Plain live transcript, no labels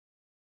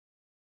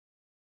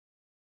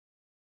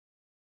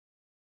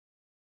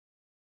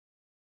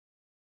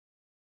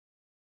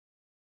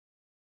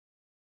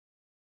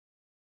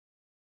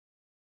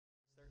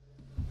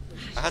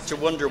had to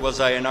wonder, was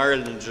I in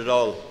Ireland at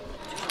all?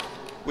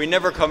 We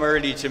never come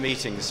early to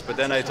meetings, but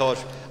then I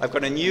thought,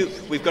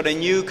 we've got a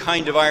new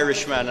kind of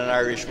Irishman and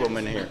Irish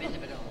woman here.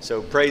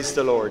 So praise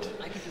the Lord.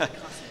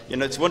 You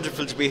know, it's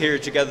wonderful to be here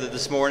together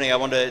this morning. I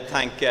want to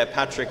thank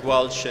Patrick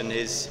Walsh and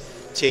his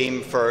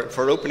team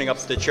for opening up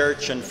the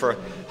church and for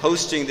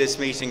hosting this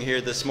meeting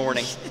here this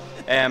morning.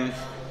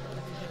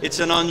 It's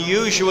an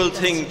unusual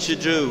thing to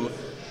do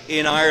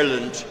in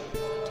Ireland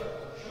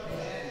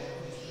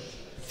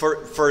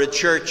for a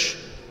church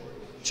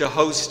to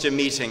host a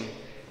meeting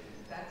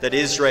that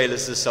Israel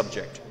is the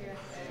subject.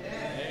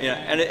 Yeah,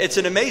 and it's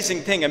an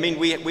amazing thing. I mean,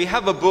 we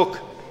have a book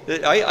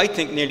that I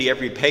think nearly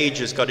every page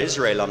has got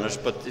Israel on it,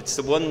 but it's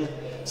the one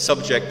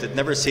subject that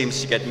never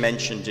seems to get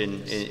mentioned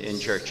in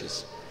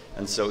churches.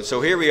 And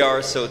so here we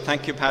are. So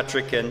thank you,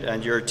 Patrick,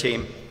 and your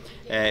team.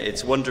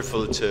 It's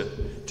wonderful to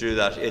do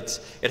that.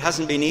 It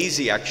hasn't been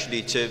easy,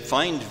 actually, to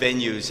find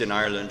venues in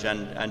Ireland,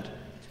 and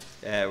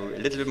a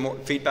little bit more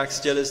feedback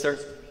still, is there?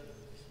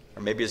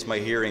 Or maybe it's my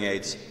hearing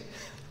aids.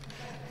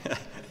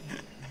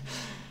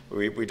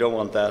 We don't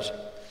want that.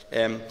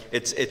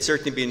 It's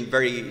certainly been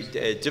very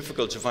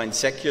difficult to find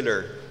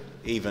secular,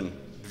 even,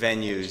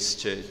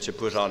 venues to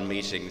put on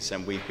meetings,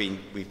 and we've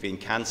been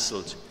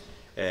cancelled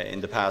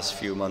in the past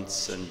few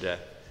months, and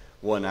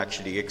one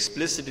actually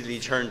explicitly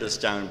turned us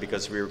down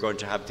because we were going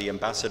to have the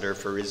ambassador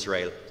for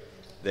Israel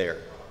there,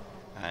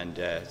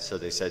 and so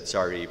they said,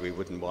 sorry, we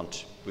wouldn't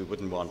want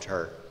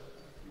her,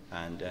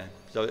 and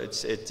so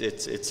it's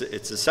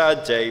a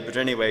sad day, but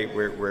anyway,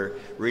 we're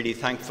really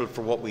thankful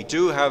for what we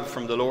do have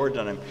from the Lord,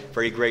 and I'm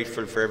very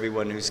grateful for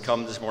everyone who's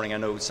come this morning. I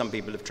know some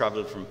people have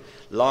travelled from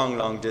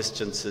long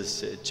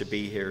distances to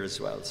be here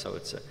as well, so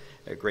it's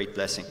a great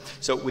blessing.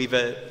 So we've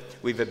a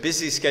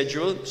busy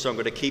schedule, so I'm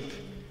going to keep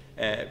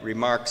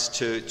remarks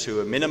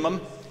to a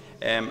minimum.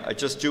 I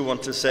just do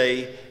want to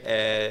say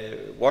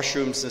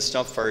washrooms and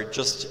stuff are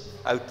just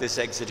out this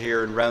exit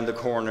here and round the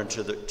corner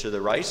to the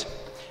right.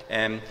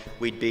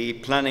 We'd be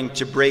planning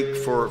to break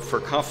for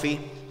coffee.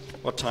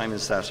 What time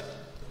is that?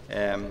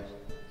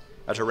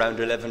 At around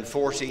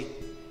 11:40,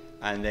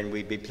 and then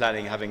we'd be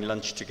planning having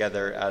lunch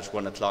together at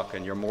 1 o'clock,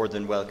 and you're more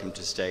than welcome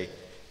to stay.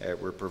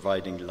 We're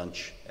providing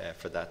lunch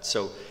for that.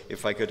 So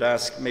if I could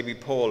ask, maybe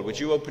Paul, would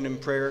you open in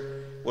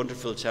prayer?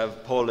 Wonderful to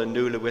have Paul and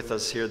Nuala with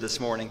us here this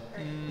morning.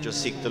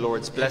 Just seek the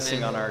Lord's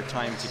blessing on our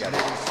time together.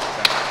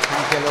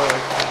 Thank you,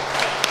 Lord.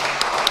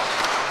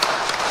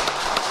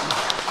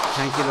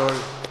 Thank you, Lord.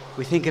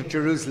 We think of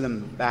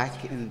Jerusalem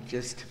back in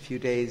just a few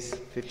days,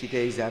 50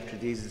 days after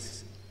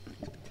Jesus,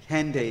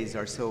 10 days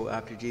or so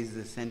after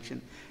Jesus'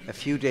 ascension, a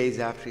few days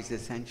after his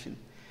ascension.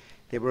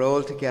 They were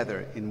all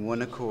together in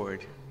one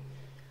accord,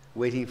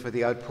 waiting for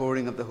the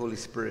outpouring of the Holy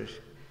Spirit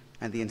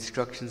and the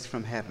instructions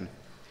from heaven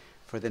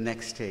for the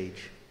next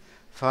stage.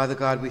 Father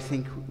God,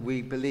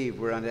 we believe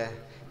we're on a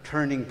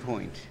turning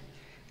point,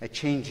 a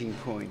changing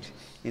point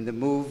in the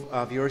move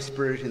of your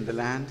Spirit in the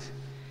land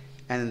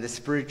and in the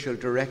spiritual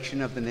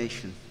direction of the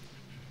nation.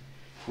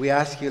 We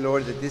ask you,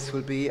 Lord, that this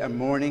will be a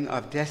morning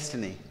of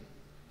destiny,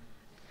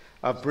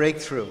 of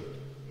breakthrough,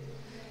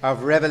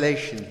 of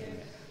revelation,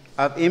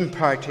 of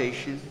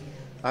impartation,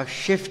 of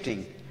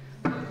shifting,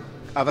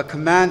 of a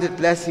commanded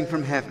blessing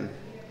from heaven.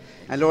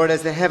 And Lord,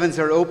 as the heavens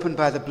are opened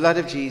by the blood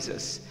of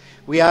Jesus,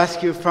 we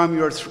ask you from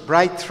your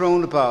bright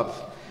throne above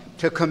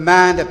to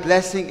command a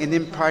blessing and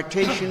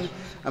impartation,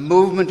 a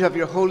movement of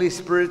your Holy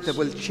Spirit that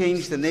will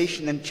change the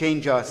nation and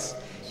change us.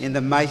 In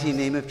the mighty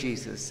name of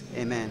Jesus.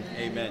 Amen.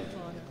 Amen.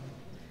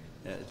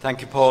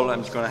 Thank you, Paul.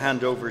 I'm just going to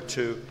hand over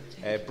to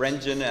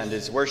Brendan and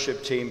his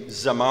worship team,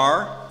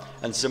 Zamar.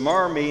 And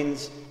Zamar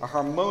means a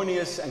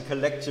harmonious and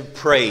collective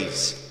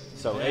praise.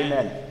 So,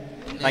 amen.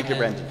 Thank you,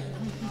 Brendan.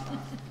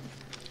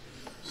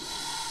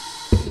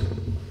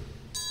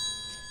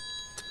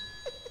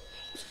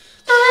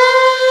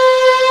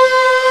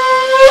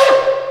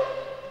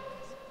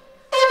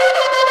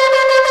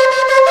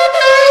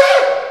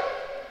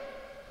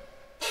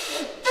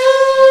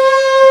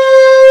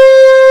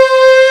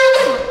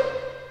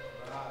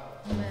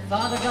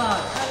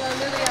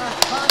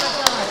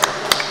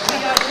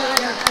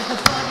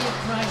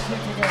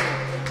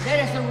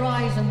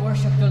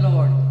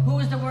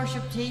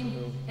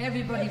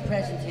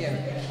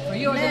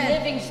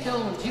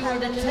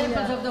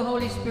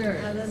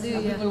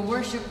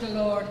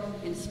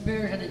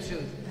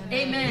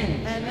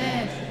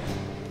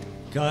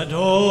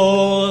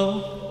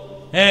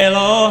 Gadol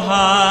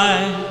Elohai,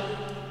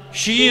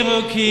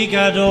 Shiru ki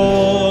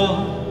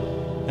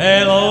gadol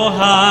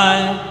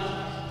Elohai,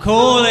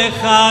 Kol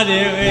echad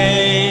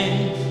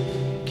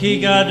yireh, ki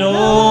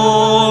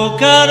gadol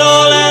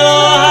Elohai,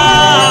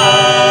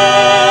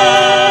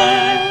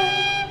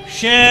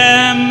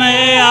 Shem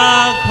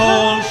me'al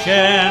kol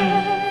Shem,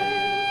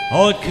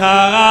 Od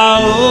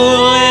kara'u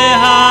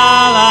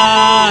lehala'el,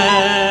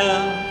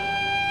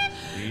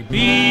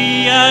 Libi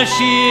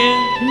yashir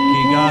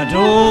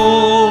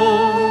Gadol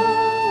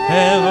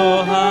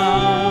Elohim.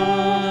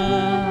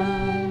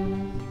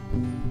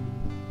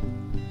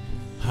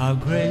 How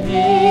great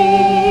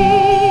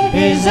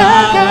is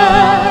our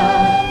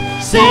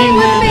God? Sing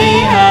with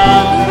me.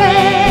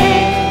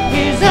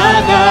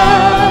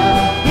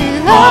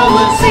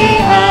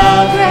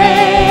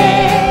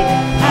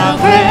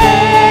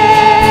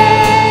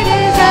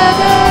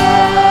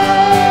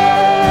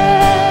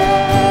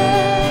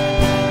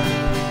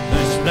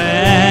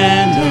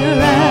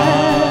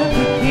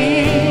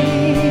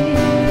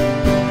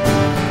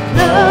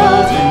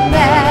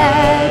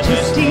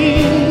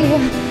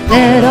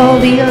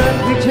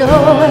 earth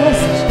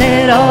rejoice,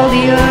 let all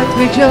the earth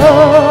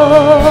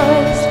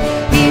rejoice.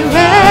 He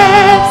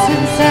wraps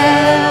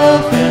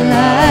himself in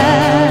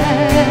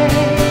light,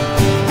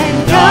 and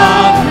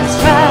darkness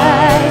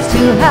tries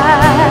to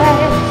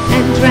hide,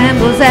 and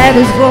trembles at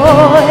his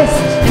voice,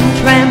 and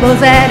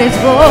trembles at his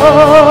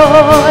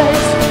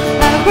voice.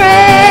 How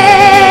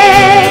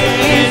great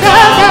is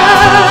our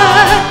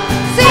God!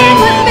 Sing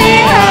with me,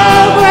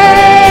 how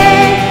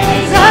great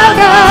is our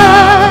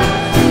God!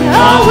 And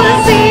all will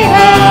see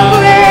how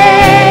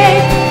great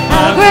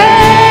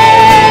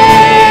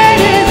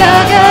is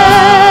our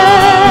God.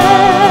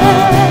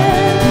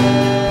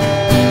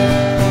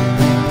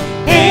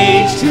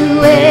 Age to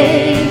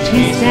age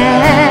he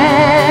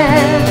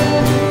stands,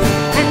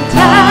 and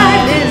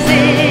time is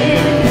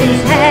in his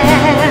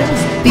hands,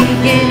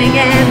 beginning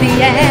and the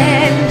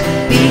end.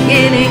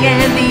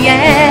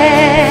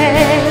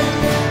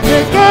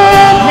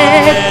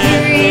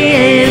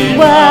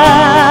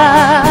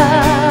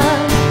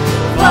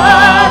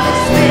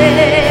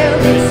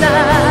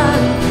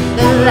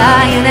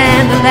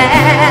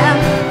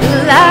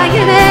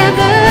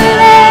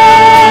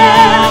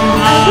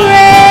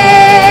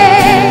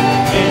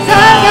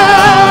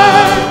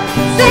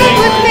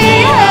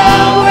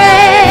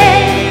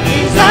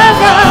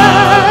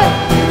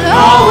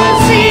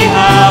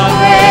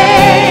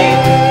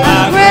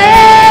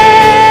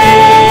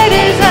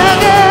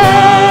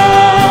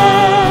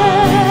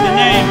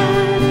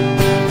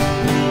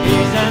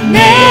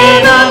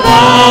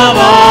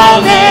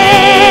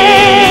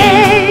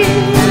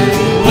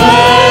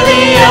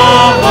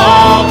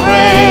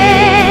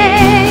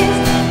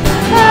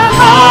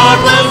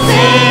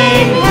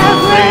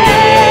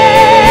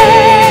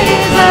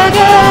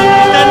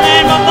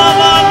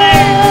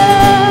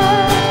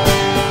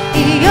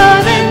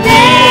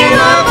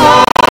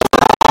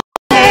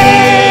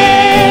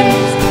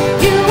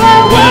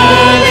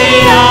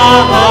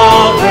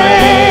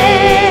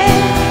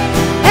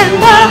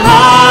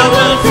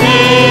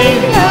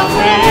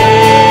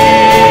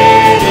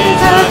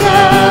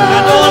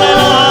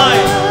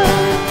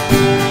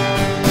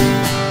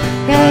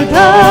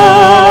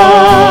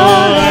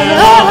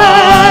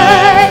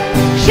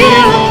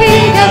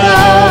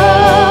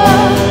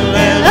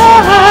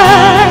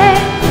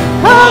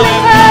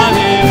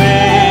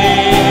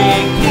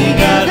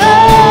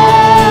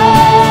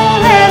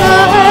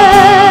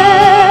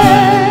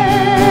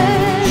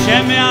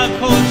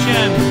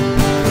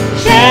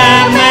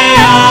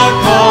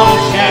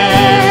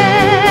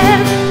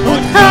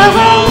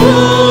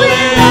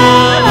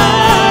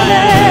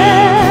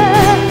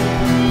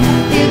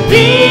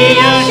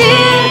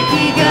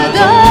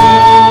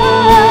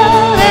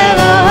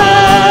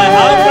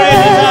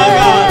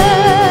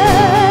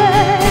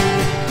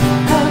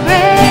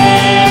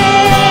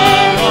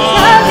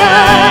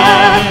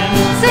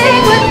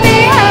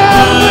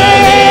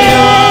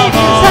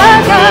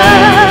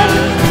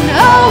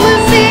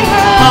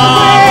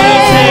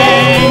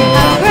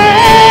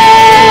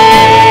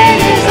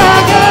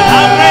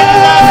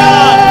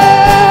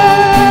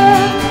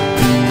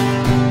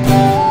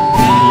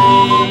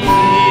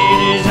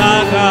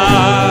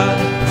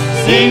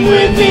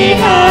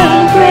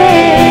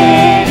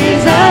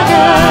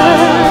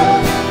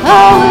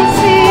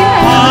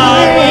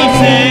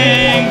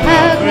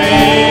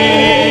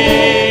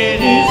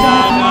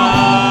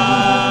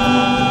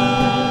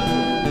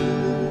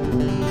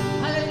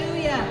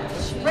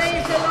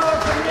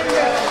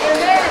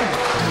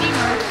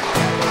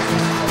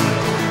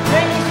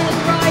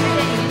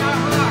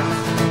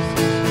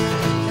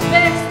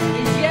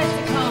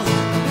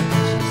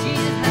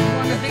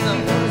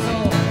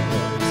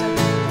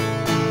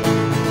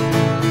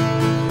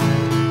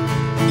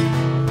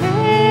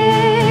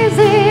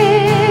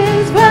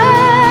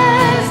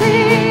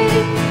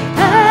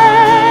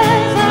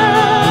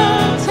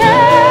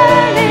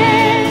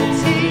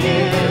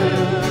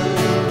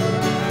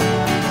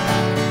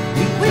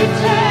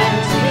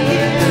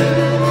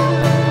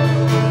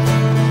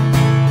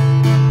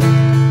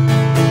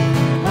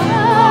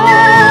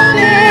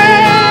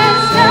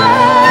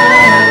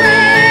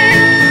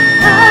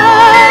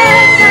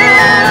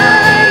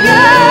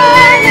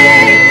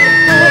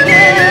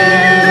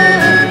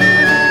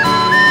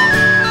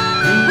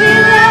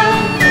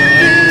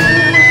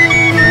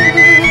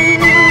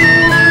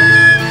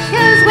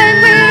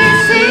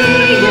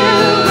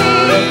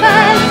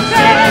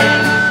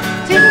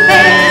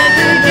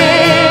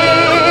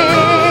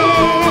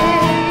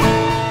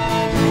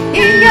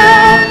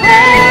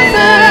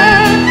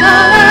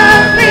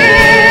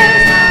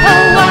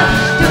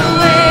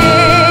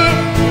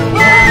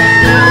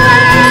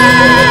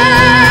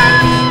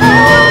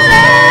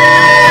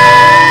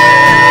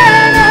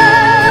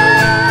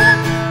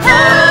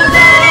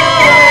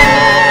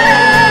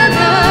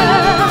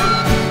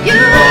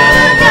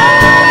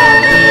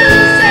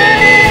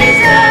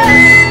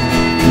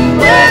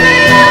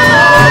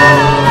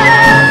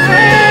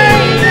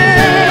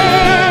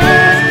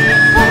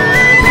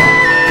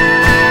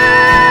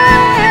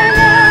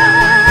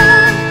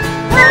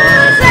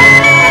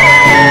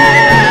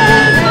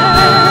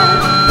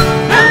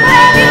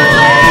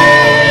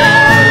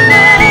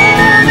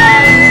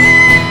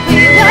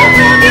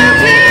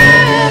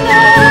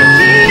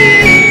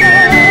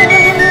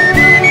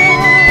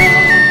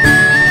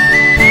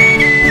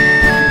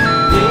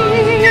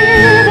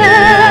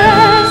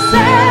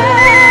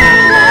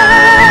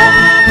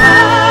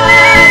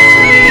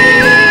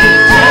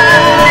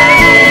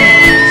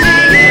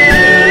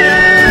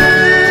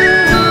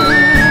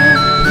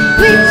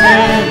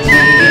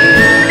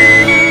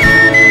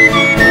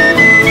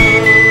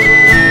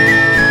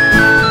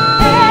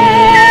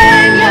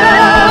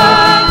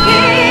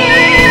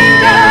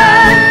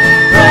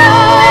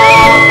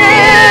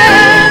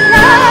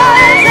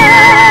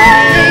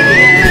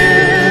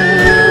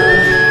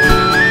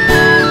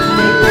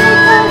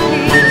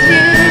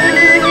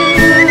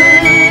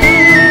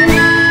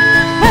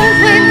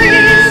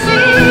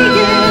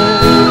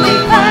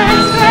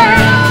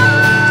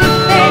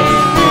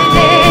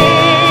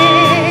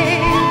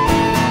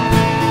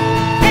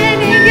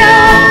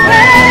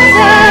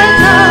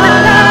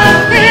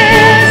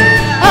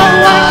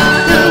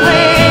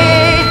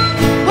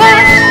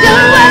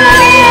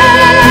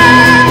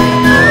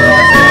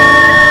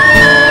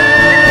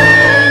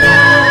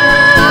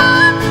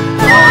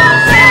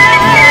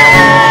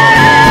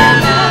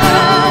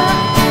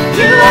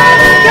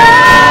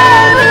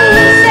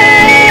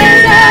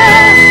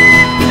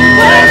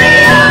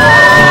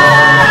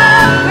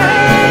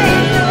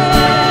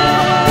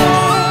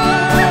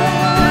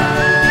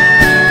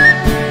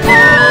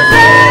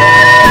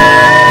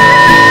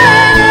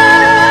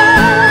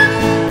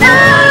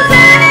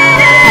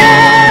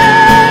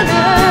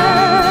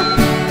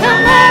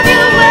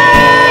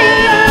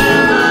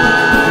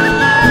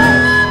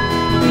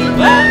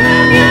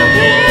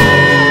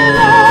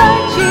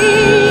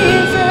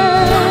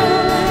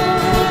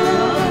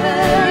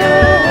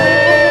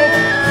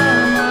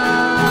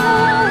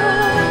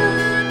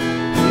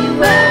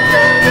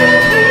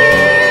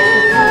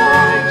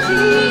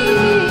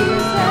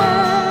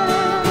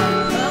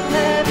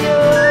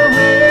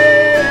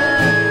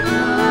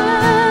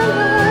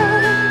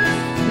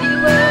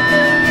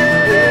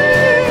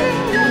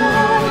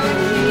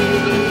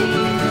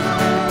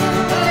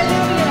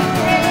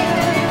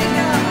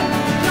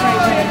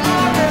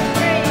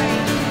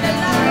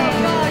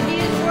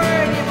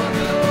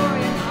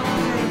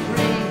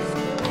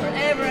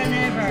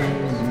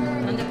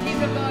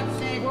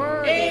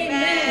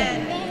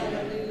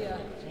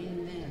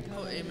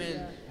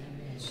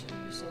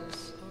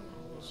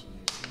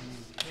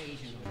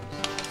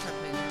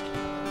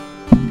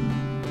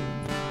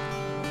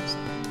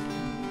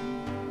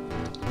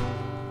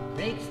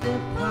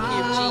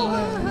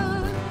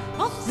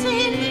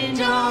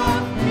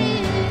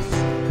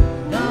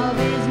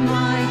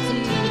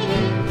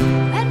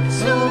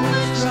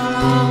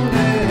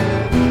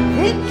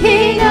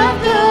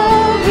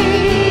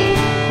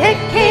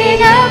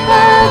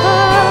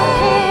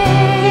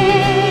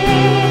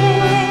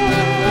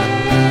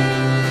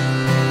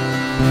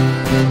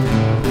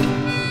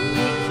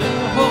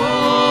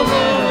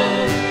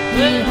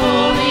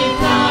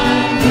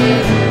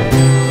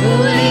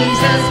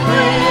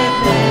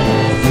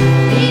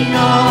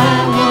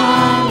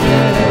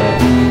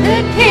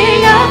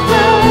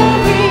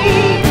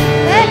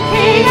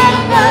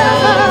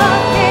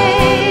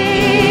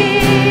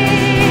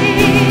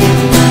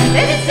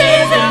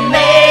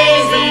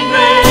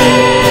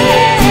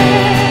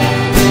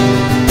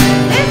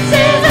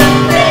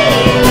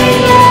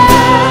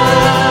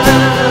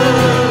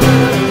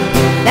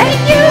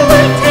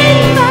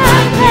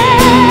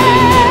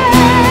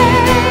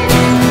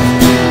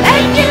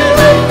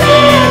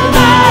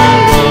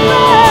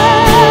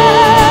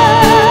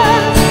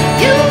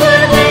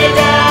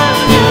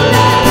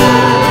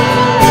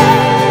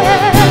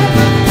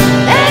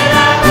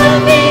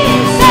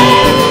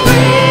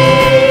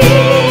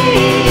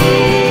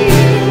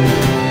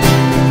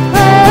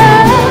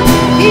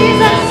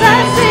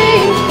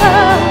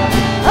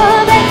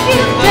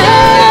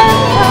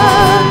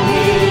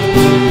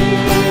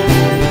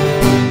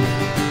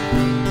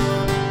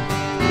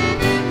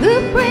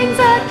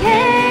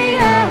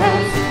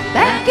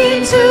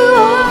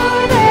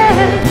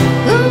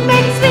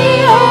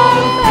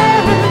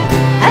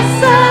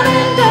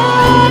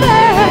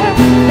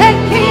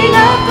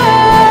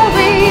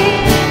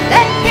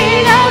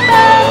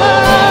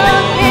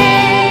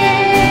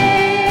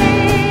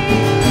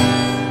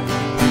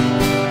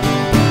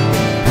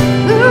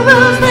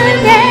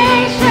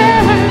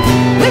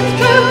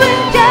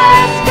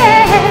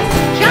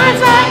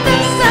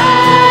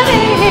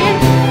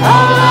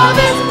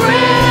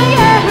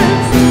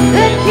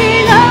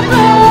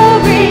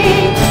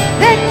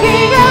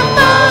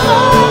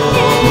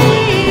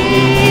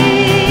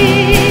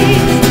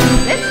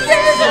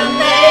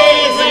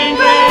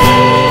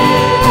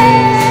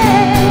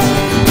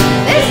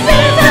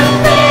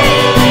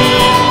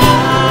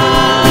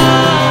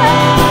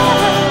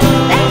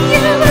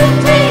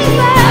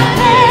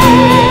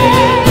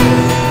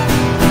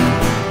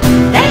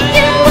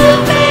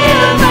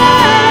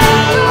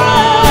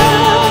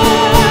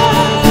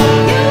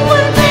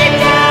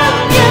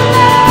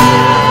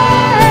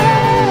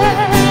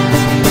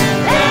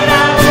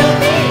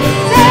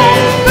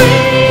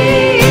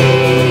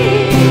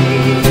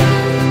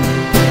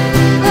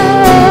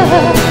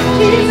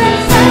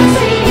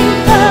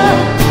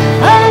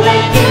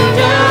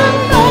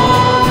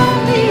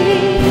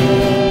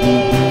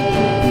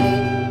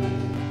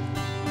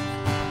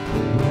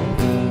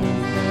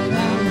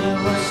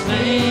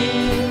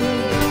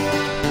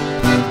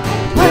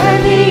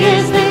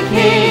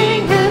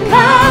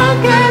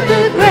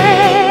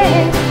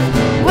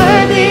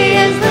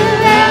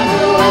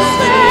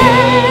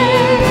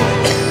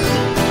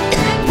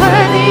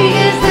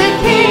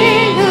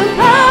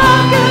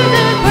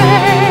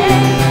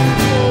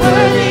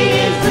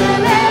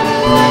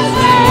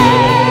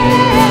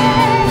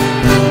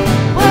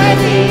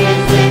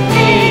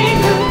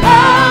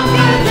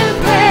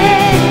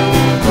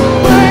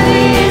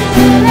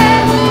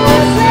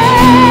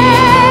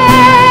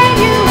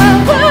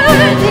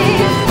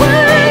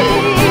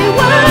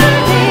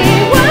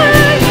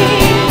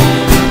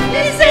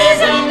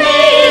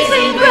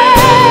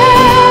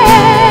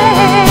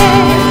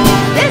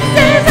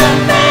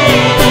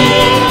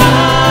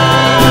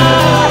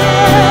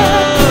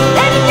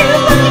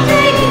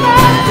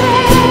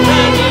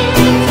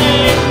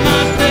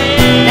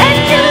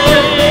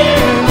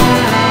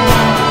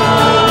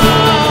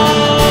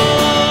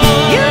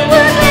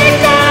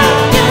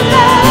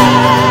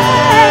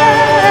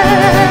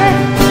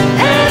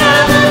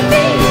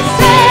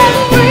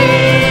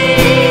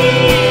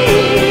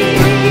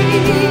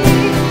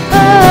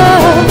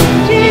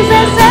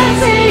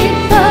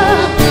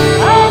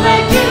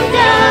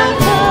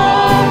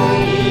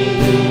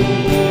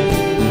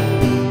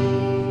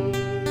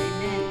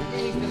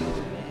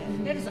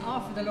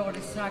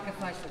 a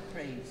sacrifice of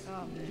praise.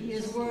 He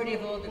is worthy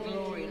of all the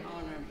glory and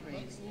honor and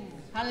praise.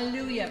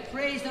 Hallelujah.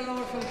 Praise the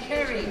Lord from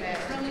Kerry,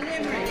 from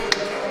Limerick.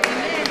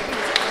 Amen. From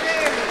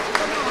Tipperary.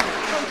 Come on.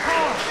 From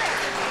Cork.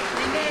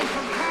 Amen.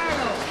 From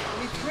Carlow.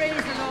 We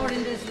praise the Lord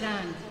in this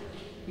land.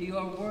 You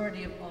are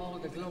worthy of all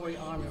the glory,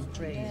 honor, and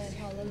praise.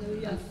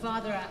 Hallelujah. And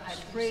Father, I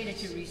pray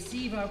that you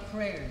receive our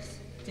prayers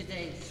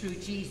today through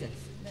Jesus,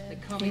 the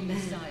coming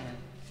Messiah.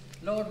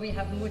 Lord, we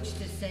have much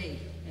to say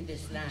in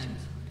this land.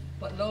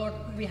 But Lord,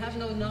 we have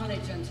no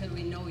knowledge until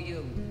we know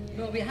you.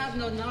 Lord, we have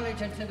no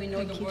knowledge until we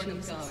know the word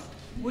of God.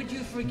 Would you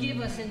forgive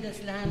us in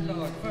this land,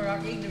 Lord, for our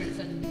ignorance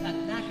and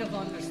lack of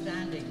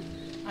understanding.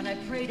 And I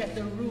pray that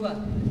the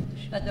Ruach,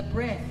 that the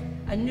breath,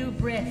 a new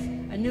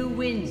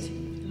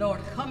wind,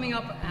 Lord, coming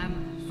up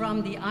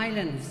from the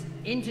islands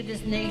into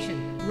this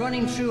nation,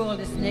 running through all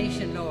this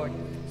nation, Lord,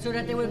 so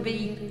that there will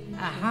be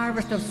a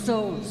harvest of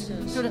souls,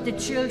 so that the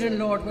children,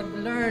 Lord, would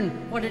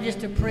learn what it is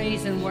to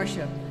praise and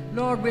worship.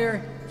 Lord,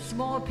 we're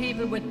small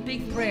people with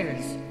big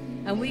prayers,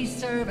 and we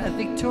serve a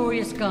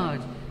victorious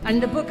God. And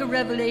in the book of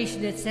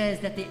Revelation, it says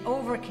that they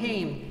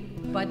overcame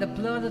by the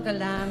blood of the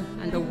Lamb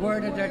and the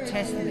word of their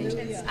testimony.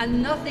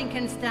 And nothing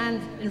can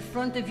stand in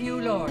front of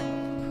you, Lord.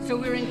 So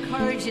we're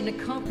encouraged in the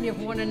company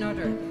of one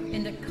another.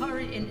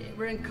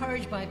 We're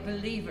encouraged by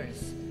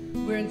believers.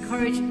 We're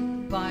encouraged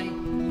by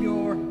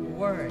your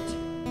word.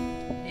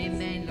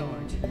 Amen,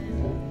 Lord.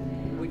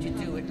 Would you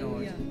do it,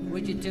 Lord?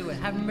 Would you do it?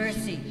 Have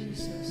mercy.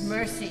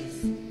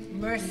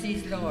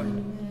 Mercies, Lord,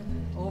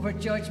 over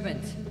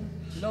judgment.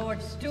 Lord,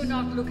 do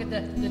not look at the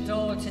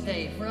Dáil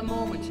today for a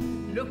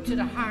moment. Look to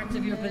the hearts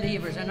of your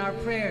believers and our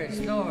prayers,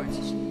 Lord.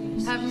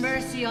 Have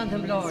mercy on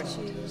them, Lord.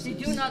 They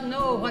do not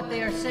know what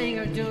they are saying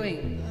or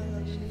doing.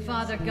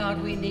 Father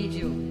God, we need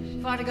you.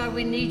 Father God,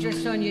 we need your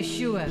Son,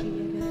 Yeshua.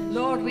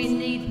 Lord, we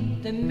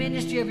need the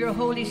ministry of your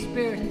Holy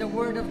Spirit and the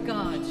Word of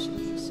God.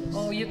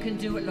 Oh, you can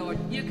do it, Lord.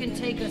 You can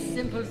take us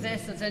simple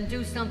vessels and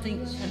do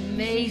something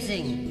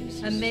amazing.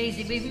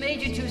 Amazing. We've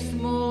made you too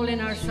small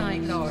in our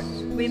sight, Lord.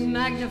 We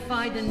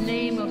magnify the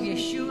name of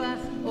Yeshua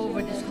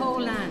over this whole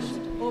land,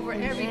 over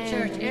every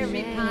church,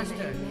 every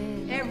pastor,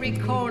 every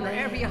corner,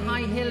 every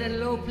high hill and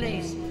low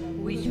place.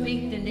 We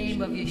speak the name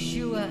of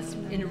Yeshua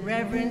in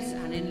reverence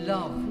and in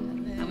love.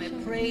 And we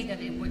pray that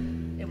it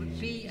would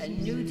be a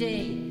new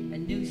day, a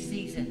new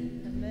season.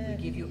 We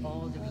give you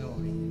all the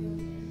glory.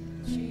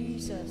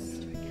 Jesus.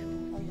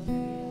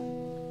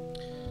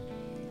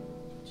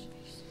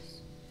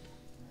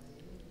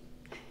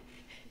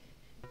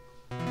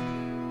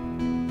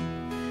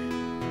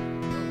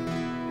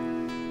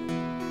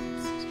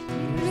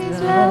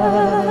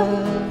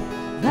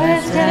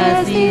 Vast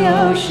as the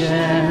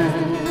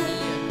ocean,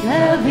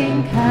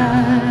 loving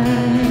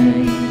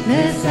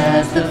kindness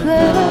as the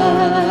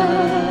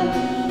flood.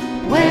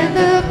 When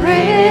the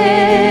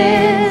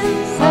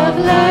Prince of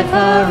Life,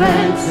 our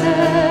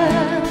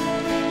ransom,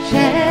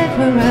 shed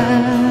for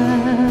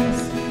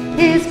us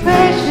His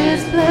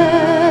precious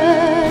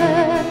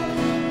blood,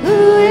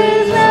 who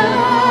is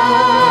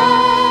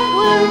love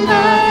will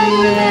not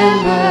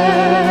remember,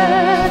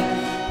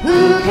 who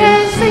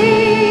can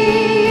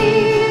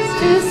cease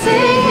to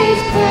sing His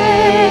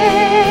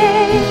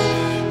praise.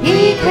 He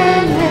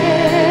can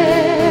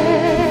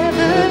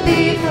never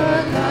be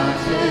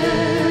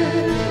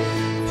forgotten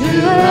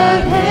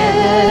throughout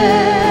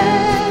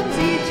heaven's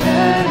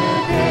eternal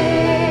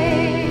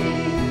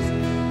days.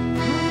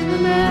 On the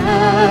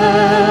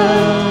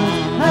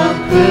Mount of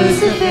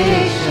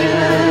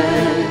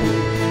Crucifixion,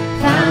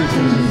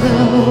 fountains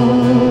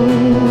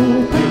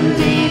open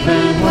deep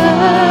and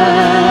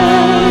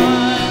wide.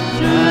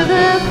 Through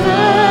the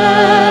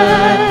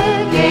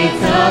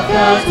floodgates of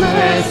God's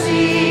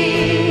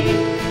mercy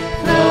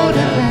flowed a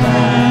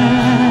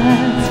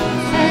vast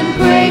and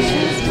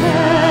gracious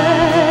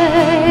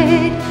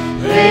tide.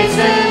 Grace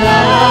and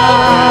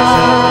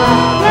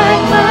love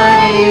like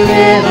mighty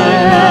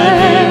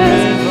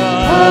rivers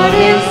poured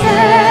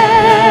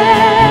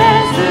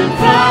incessant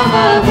from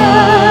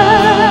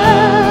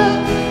above.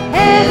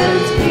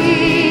 Heaven's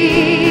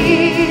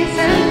peace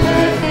and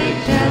perfect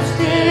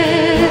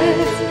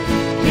justice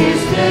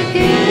kissed the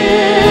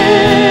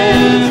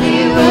guilty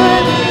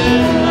worthy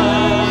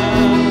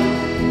love.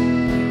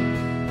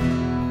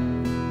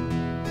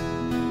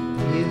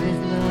 Here is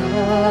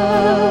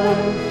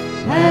love,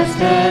 vast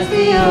as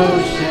the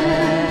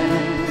ocean,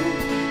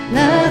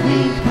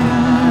 loving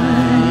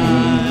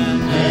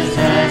kindness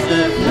as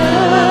the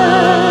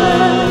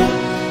flood.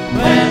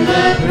 When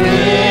the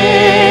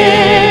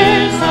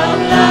Prince of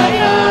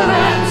Life, our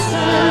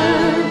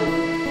ransom,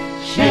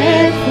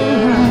 shed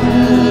for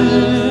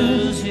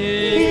us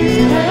His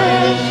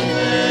precious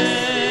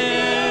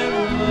blood.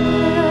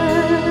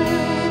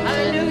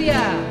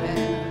 Hallelujah.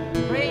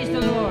 Praise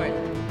the Lord.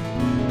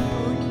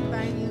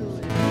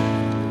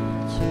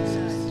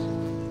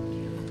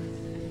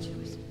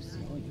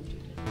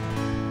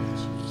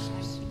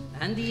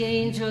 And the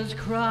angels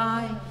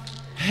cry,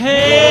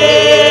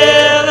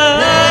 Hail the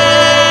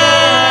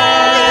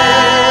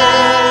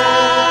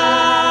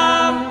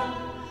Lamb,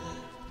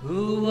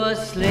 who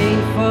was slain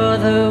for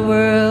the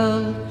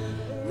world.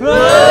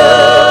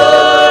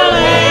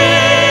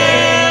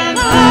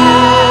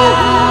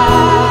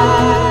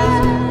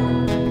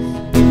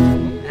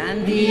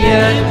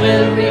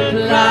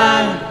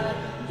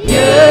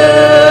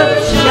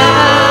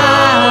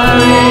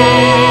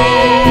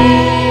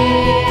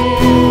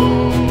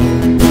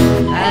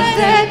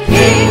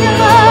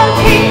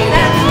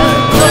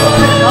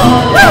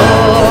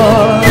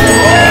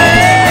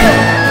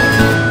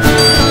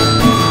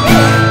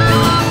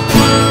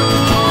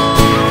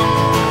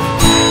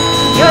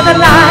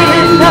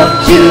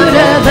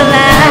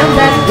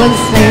 was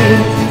slain.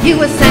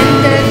 You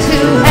ascended to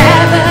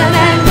heaven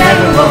and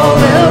evermore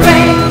will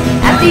reign.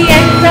 At the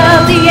end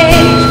of the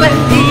age, when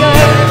the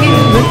earth you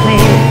will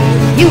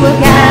claim, you will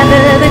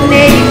gather the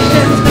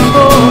nations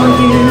before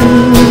you,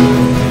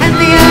 and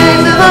the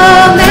eyes of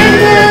all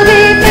men will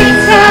be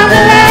fixed on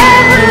the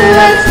Lamb who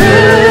was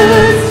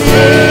crucified.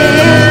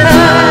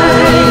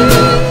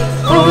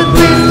 For with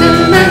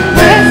wisdom and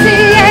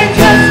mercy and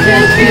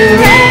justice you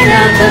reign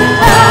at the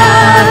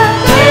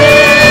Father's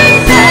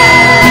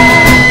side,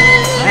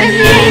 and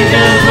the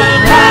angels will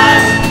cry,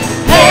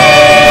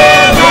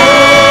 Hail,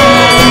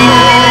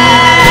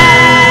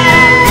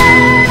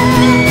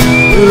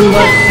 who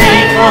was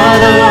slain for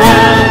the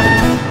world,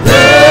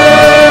 ruling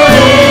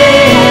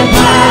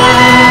high,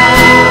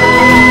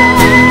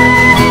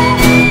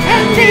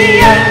 and the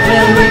earth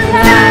will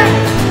reply,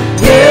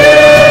 you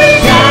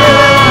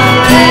shall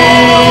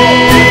reign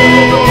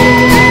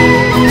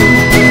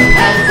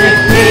as the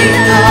King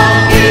of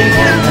kings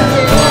and the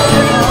Lord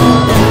of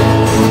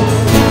lords.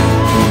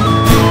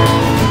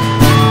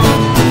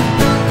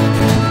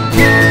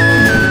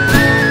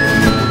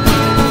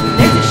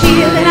 There's a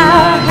shield in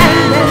our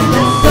hand and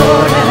a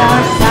sword at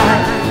our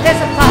side.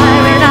 There's a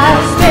fire in our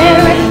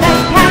spirit that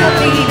cannot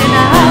be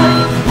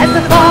denied. As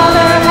the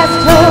Father has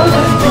told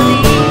us,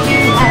 believe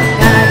you have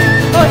died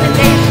for the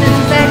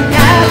nations that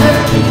gather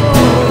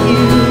before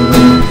you.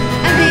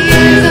 And the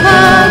ears of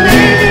all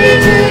men need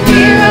to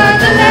hear of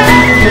the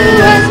Lamb who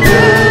was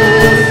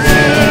crucified,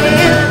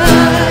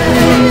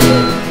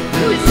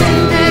 who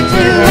ascended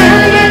to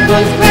heaven and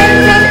was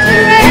raised up to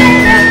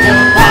reign at the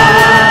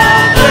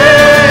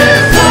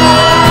Father's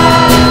side.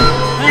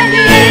 And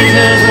the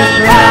angels will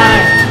cry,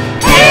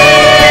 Hail,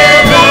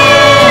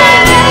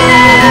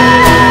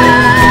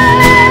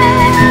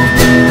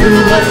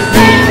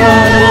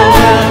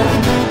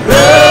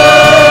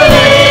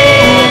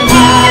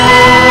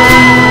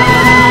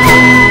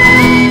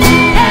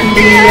 who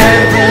was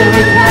slain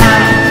for the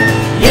world,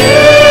 ruling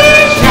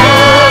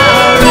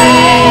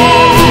high,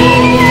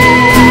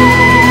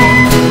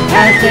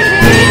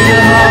 and the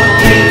earth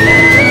will reply, you shall reign as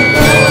the King of all kings and the Lord of lords.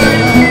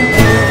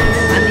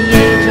 And the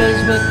angels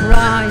will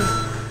cry,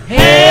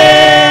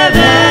 Hail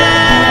the Lamb,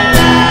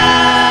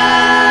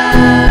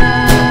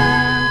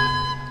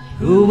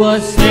 who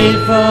was slain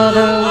for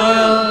the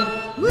world,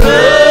 ruling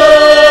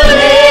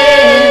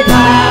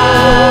high,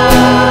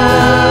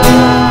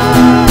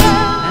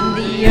 and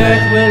the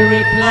earth will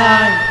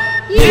reply,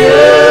 you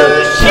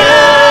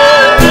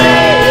shall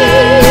reign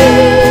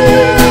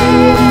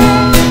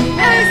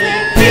as the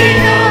King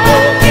of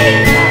all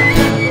kings and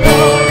the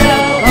Lord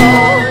of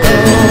all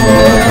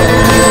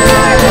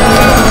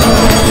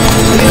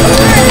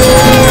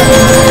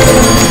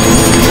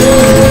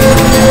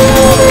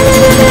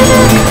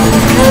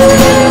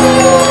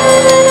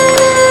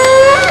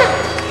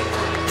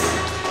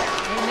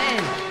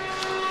Amen.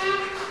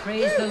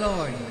 Praise the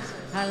Lord.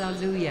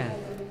 Hallelujah.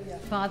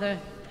 Father,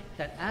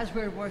 that as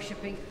we're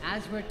worshiping,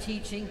 as we're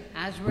teaching,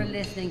 as we're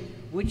listening,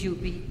 would you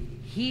be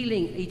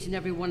healing each and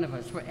every one of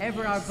us,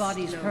 wherever our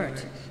bodies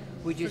hurt?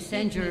 Would you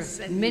send your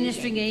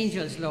ministering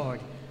angels, Lord,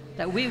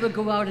 that we will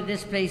go out of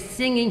this place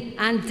singing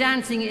and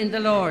dancing in the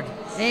Lord.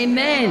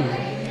 Amen.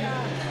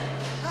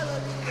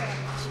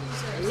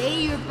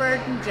 Lay your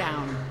burden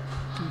down.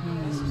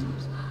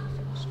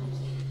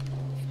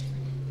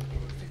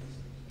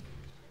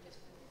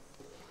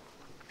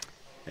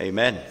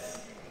 Amen.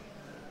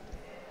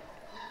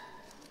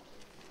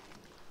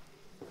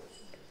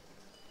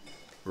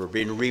 We're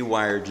being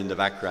rewired in the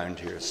background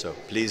here, so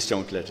please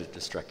don't let it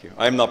distract you.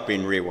 I'm not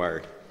being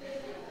rewired.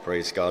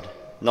 Praise God.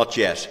 Not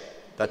yet.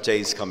 That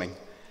day's coming.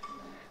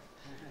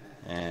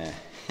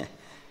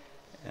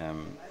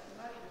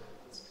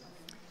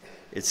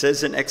 It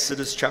says in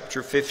Exodus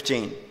chapter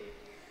 15,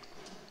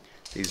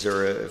 these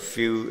are a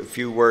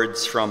few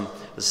words from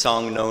a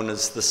song known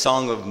as the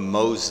Song of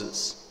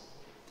Moses.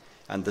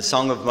 And the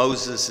Song of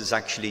Moses is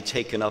actually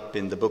taken up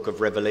in the book of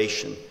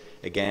Revelation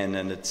again,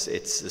 and it's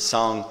a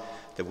song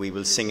that we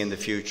will sing in the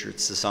future.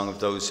 It's the song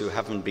of those who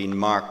haven't been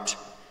marked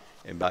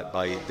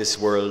by this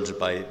world,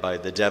 by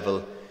the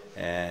devil,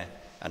 and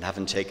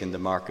haven't taken the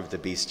mark of the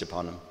beast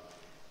upon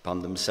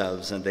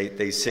themselves. And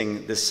they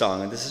sing this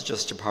song, and this is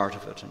just a part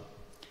of it.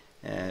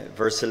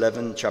 Verse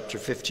 11, chapter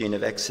 15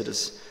 of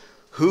Exodus.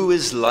 Who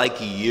is like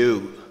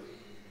you,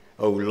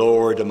 O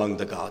Lord among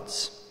the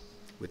gods,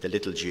 with a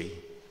little g?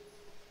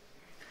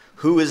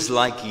 Who is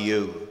like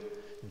you,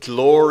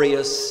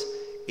 glorious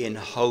in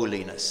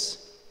holiness,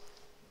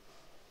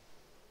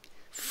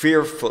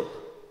 fearful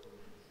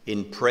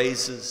in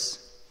praises,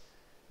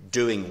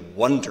 doing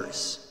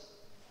wonders?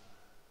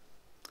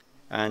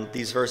 And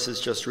these verses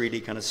just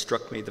really kind of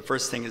struck me. The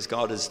first thing is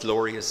God is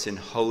glorious in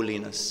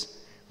holiness.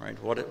 Right?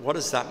 What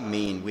does that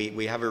mean?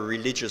 We have a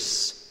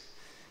religious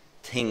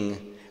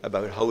thing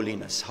about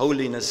holiness.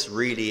 Holiness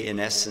really, in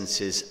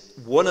essence, is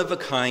one of a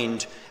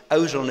kind,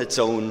 out on its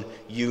own,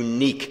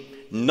 unique,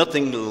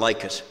 nothing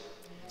like it,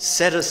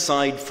 set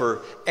aside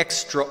for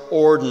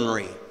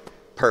extraordinary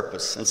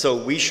purpose. And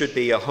so we should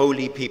be a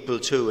holy people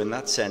too in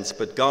that sense,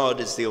 but God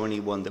is the only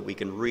one that we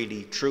can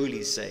really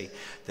truly say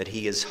that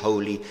he is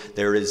holy.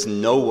 There is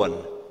no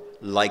one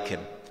like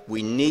him.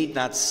 We need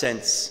that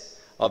sense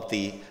of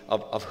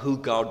who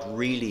God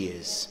really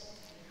is.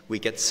 We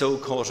get so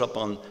caught up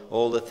on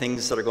all the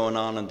things that are going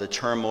on and the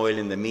turmoil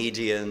in the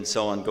media and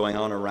so on going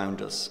on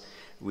around us.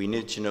 We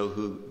need to know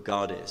who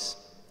God is.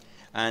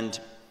 And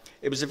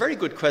it was a very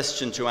good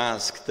question to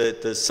ask.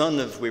 The son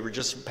of,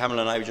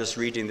 Pamela and I were just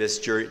reading this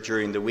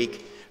during the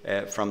week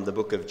from the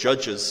book of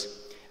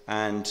Judges,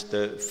 and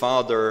the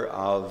father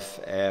of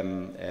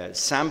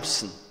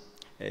Samson,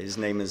 his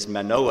name is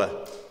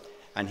Manoah,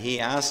 and he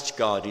asked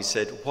God, he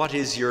said, "What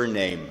is your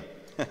name?"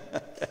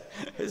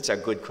 It's a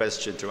good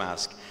question to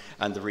ask.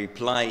 And the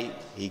reply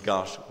he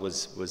got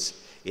was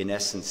in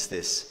essence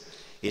this: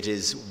 "It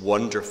is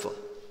wonderful."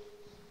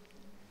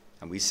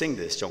 And we sing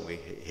this, don't we?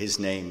 His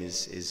name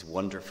is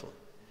wonderful.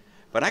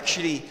 But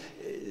actually,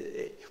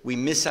 we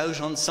miss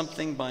out on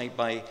something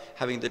by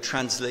having the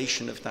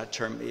translation of that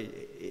term.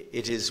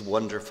 It is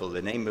wonderful.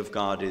 The name of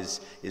God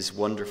is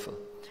wonderful.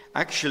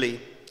 Actually,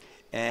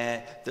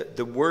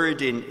 the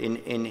word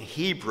in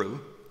Hebrew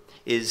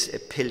is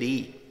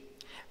pili.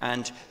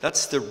 And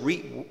that's the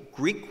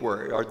Greek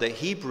word, or the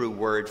Hebrew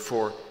word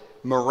for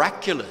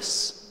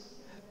miraculous,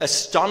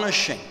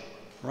 astonishing,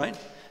 right?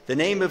 The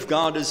name of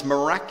God is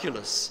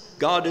miraculous.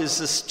 God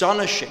is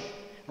astonishing,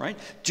 right?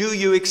 Do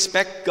you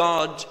expect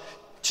God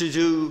to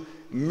do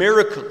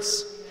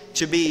miracles,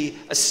 to be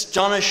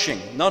astonishing,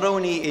 not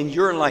only in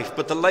your life,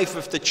 but the life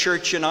of the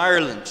church in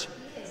Ireland?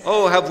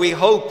 Oh, have we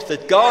hope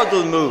that God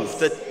will move,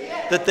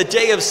 that the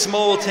day of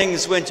small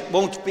things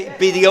won't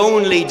be the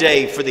only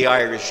day for the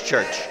Irish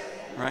church,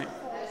 right?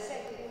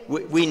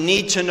 We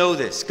need to know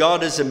this.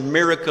 God is a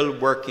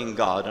miracle-working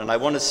God, and I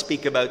want to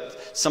speak about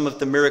some of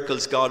the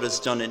miracles God has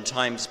done in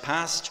times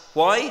past.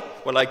 Why?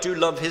 Well, I do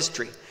love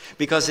history,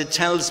 because it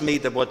tells me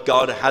that what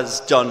God has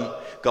done,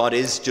 God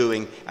is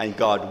doing, and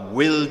God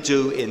will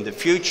do in the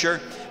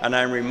future. And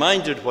I'm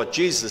reminded what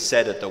Jesus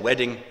said at the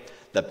wedding: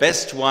 the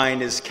best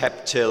wine is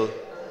kept till...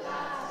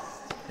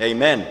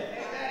 Amen.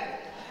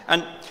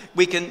 And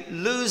we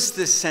can lose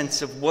this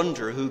sense of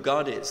wonder who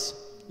God is,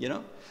 you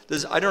know.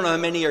 I don't know how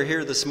many are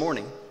here this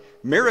morning.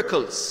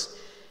 Miracles.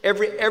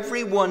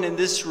 Everyone in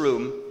this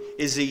room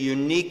is a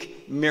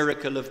unique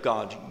miracle of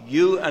God.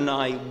 You and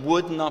I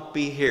would not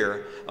be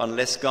here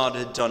unless God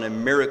had done a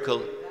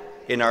miracle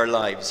in our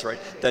lives, right?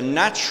 The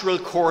natural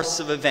course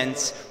of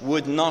events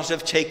would not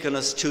have taken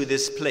us to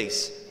this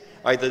place.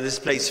 Either this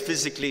place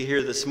physically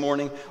here this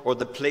morning, or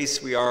the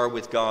place we are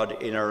with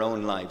God in our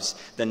own lives.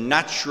 The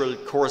natural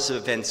course of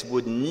events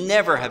would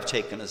never have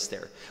taken us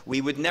there. We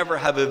would never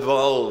have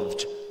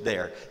evolved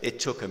there.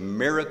 It took a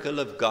miracle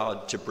of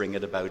God to bring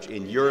it about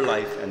in your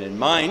life and in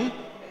mine,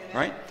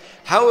 right?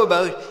 How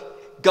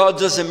about God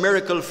does a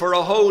miracle for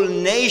a whole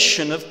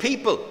nation of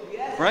people,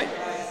 right?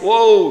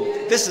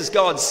 Whoa, this is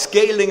God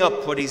scaling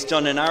up what he's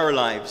done in our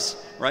lives.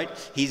 Right?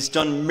 He's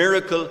done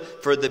miracle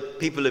for the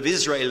people of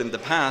Israel in the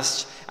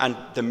past, and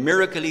the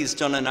miracle he's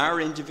done in our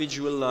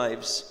individual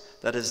lives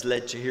that has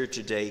led to here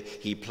today,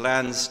 he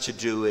plans to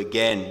do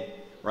again,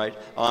 right?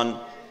 On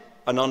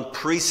an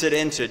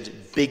unprecedented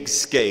big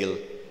scale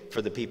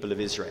for the people of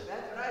Israel.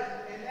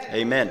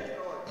 Amen.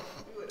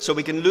 So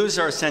we can lose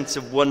our sense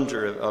of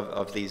wonder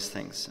of these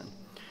things.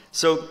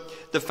 So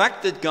the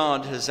fact that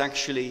God has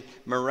actually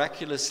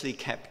miraculously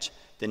kept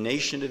the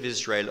nation of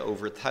Israel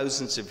over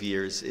thousands of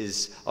years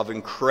is of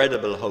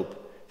incredible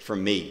hope for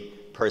me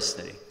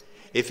personally.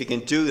 If he can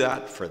do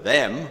that for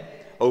them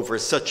over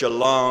such a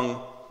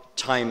long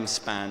time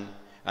span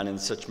and in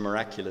such a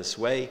miraculous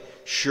way,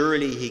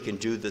 surely he can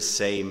do the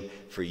same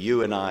for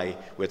you and I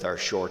with our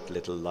short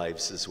little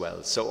lives as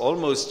well. So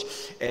almost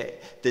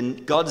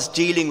God's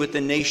dealing with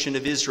the nation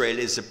of Israel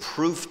is a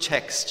proof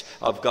text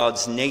of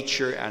God's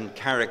nature and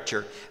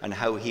character and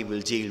how he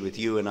will deal with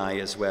you and I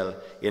as well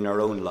in our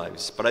own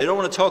lives. But I don't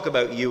want to talk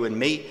about you and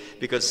me,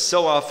 because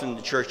so often in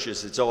the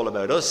churches it's all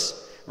about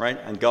us, right?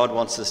 And God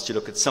wants us to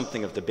look at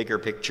something of the bigger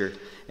picture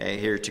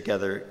here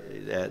together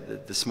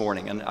this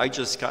morning. And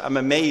I'm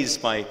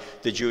amazed by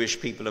the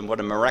Jewish people and what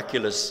a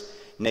miraculous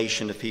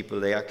nation of people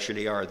they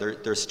actually are.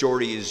 Their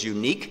story is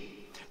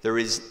unique. There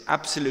is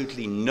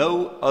absolutely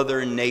no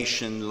other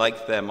nation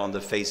like them on the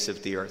face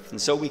of the earth.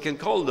 And so we can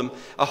call them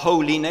a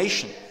holy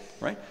nation,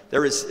 right?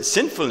 There is a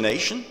sinful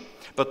nation,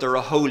 but they're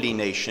a holy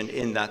nation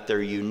in that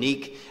they're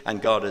unique,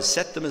 and God has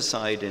set them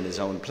aside in his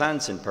own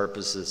plans and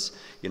purposes,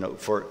 you know,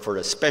 for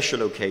a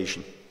special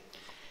occasion.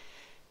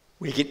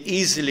 We can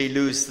easily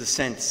lose the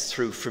sense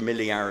through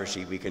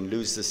familiarity. We can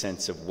lose the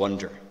sense of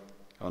wonder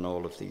on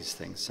all of these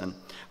things. And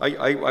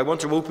I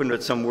want to open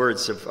with some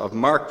words of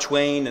Mark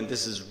Twain, and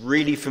this is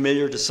really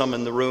familiar to some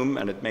in the room,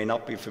 and it may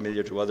not be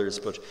familiar to others,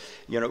 but,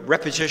 you know,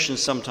 repetition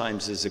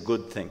sometimes is a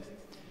good thing.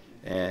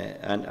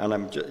 And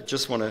I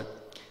just want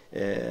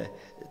to...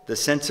 the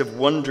sense of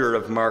wonder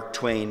of Mark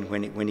Twain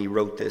when he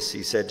wrote this.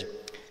 He said,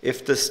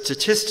 "If the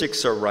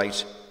statistics are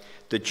right,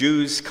 the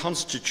Jews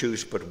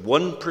constitute but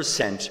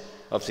 1%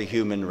 of the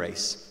human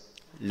race."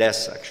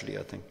 Less, actually,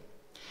 I think.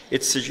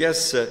 It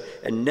suggests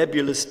a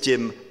nebulous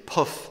dim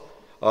puff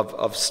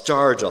of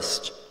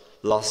stardust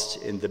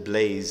lost in the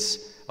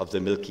blaze of the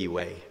Milky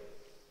Way.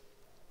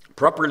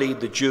 Properly,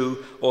 the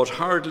Jew ought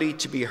hardly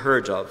to be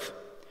heard of,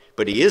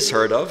 but he is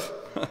heard of,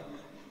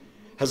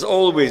 has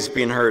always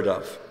been heard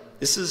of.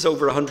 This is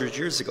over 100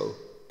 years ago,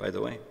 by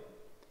the way,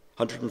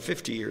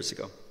 150 years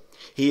ago.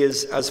 He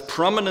is as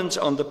prominent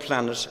on the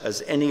planet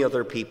as any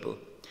other people,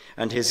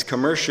 and his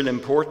commercial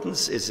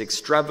importance is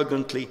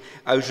extravagantly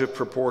out of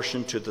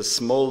proportion to the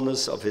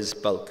smallness of his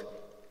bulk.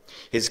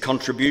 His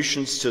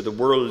contributions to the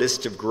world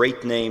list of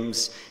great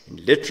names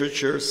in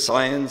literature,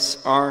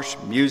 science, art,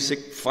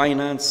 music,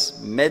 finance,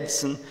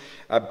 medicine,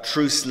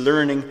 abstruse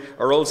learning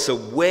are also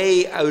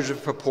way out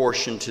of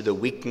proportion to the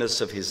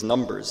weakness of his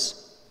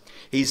numbers.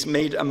 He's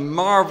made a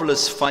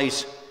marvelous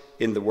fight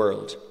in the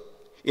world,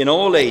 in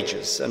all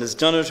ages, and has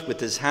done it with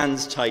his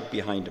hands tied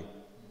behind him.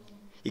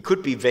 He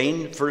could be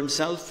vain for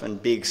himself and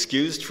be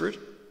excused for it.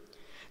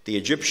 The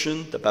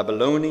Egyptian, the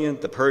Babylonian,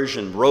 the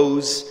Persian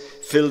rose,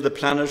 filled the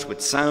planet with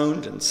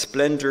sound and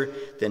splendor,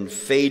 then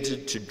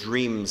faded to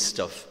dream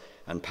stuff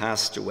and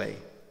passed away.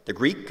 The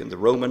Greek and the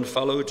Roman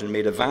followed and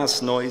made a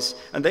vast noise,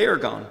 and they are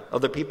gone.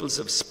 Other peoples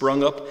have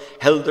sprung up,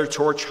 held their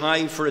torch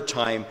high for a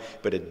time,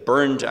 but it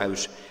burned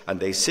out, and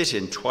they sit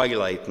in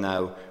twilight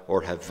now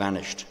or have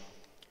vanished.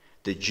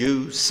 The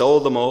Jew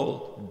saw them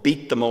all,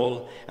 beat them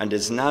all, and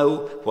is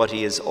now what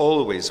he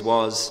always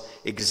was,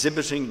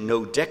 exhibiting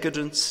no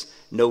decadence,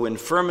 no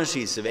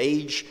infirmities of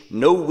age,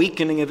 no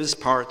weakening of his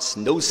parts,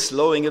 no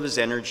slowing of his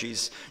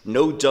energies,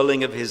 no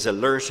dulling of his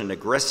alert and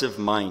aggressive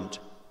mind.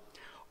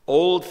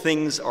 All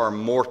things are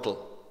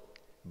mortal,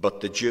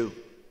 but the Jew.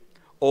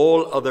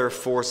 All other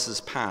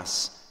forces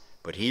pass,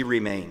 but he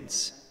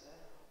remains.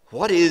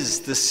 What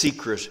is the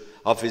secret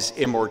of his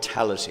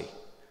immortality?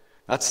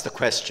 That's the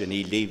question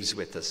he leaves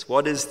with us.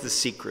 What is the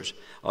secret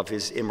of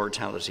his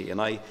immortality?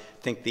 And I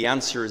think the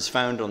answer is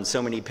found on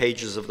so many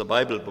pages of the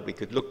Bible, but we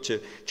could look to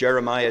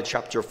Jeremiah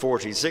chapter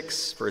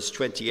 46, verse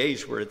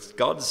 28, where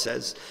God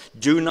says,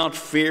 "Do not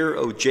fear,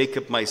 O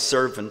Jacob, my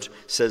servant,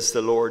 says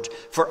the Lord,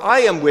 for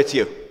I am with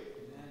you.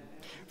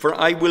 For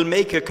I will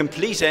make a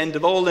complete end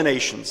of all the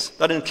nations."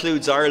 That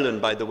includes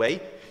Ireland, by the way,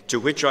 to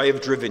which I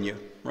have driven you,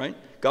 right?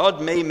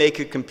 God may make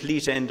a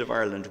complete end of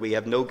Ireland. We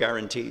have no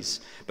guarantees.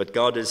 But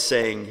God is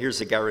saying,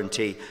 here's a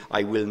guarantee: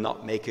 I will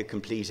not make a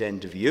complete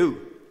end of you.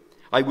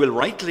 I will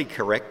rightly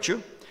correct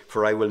you,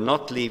 for I will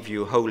not leave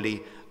you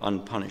wholly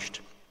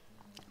unpunished.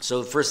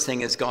 So the first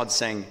thing is God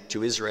saying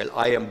to Israel,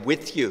 I am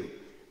with you,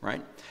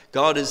 right?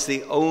 Israel is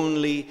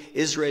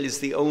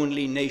the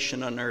only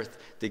nation on earth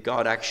that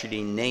God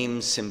actually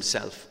names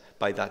himself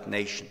by that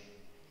nation.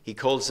 He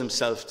calls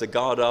himself the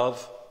God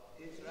of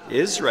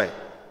Israel,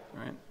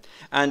 right?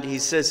 And he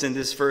says in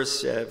this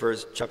verse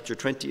chapter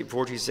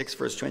 46,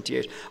 verse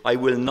 28, I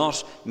will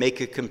not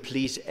make a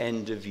complete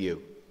end of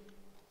you.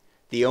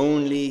 The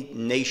only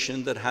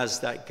nation that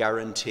has that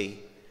guarantee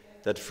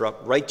that from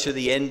right to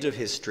the end of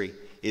history,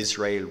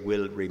 Israel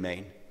will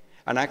remain.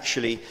 And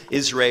actually,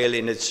 Israel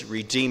in its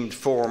redeemed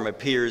form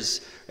appears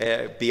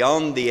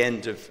beyond the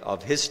end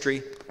of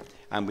history,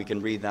 and we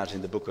can read that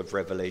in the book of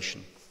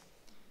Revelation.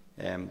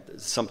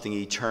 Something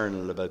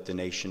eternal about the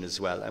nation as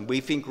well. And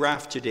we've been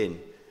grafted in,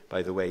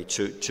 by the way,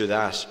 to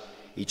that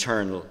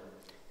eternal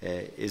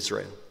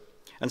Israel.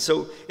 And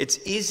so it's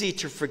easy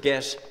to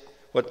forget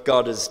what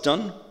God has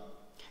done.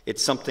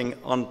 It's something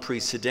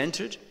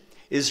unprecedented.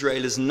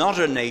 Israel is not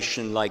a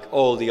nation like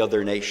all the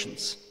other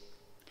nations.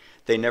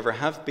 They never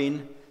have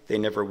been, they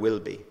never will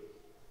be.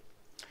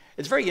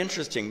 It's very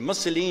interesting.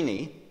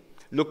 Mussolini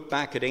looked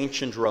back at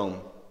ancient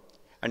Rome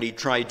and he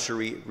tried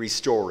to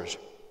restore it.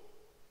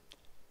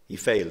 He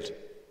failed.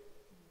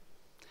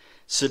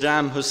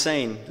 Saddam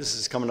Hussein, this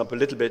is coming up a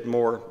little bit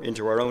more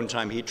into our own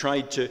time, he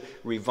tried to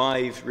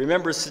revive,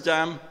 remember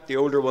Saddam? The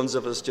older ones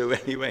of us do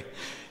anyway,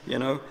 you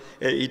know.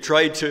 He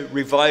tried to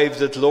revive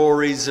the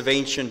glories of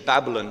ancient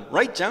Babylon,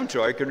 right down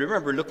to, I can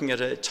remember looking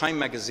at a Time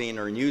magazine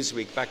or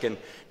Newsweek back in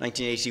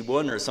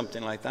 1981 or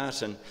something like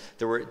that, and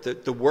there were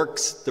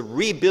the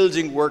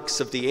rebuilding works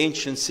of the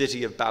ancient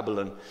city of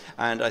Babylon,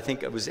 and I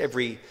think it was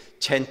every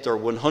 10th or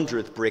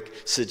 100th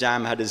brick,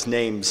 Saddam had his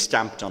name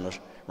stamped on it.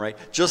 Right?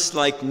 Just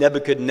like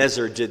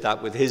Nebuchadnezzar did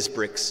that with his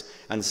bricks.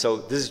 And so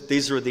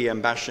these were the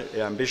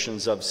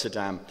ambitions of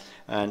Saddam.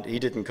 And he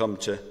didn't come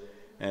to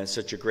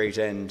such a great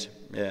end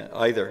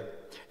either.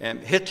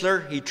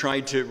 Hitler, he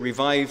tried to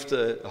revive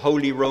the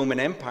Holy Roman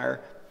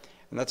Empire.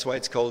 And that's why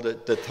it's called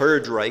the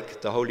Third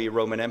Reich. The Holy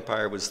Roman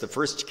Empire was the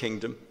first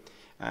kingdom.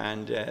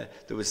 And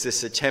there was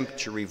this attempt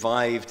to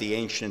revive the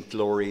ancient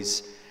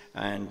glories.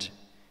 And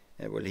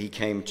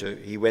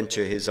he went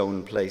to his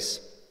own place.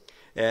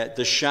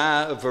 The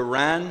Shah of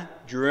Iran,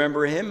 do you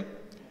remember him?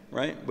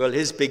 Right? Well,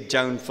 his big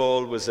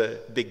downfall was a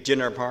big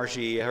dinner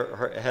party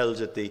held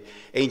at the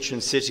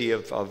ancient city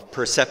of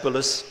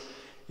Persepolis,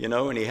 you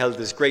know, and he held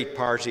this great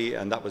party,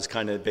 and that was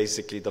kind of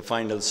basically the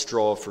final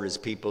straw for his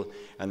people,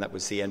 and that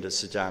was the end of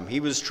Saddam. He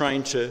was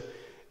trying to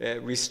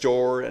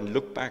restore and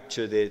look back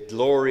to the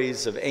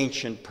glories of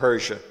ancient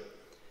Persia,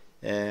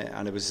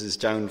 and it was his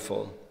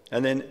downfall.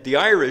 And then the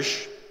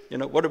Irish,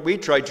 what did we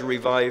try to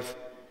revive?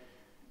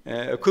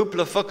 A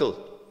cúpla focal,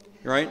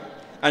 right?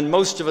 And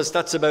most of us,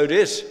 that's about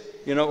it,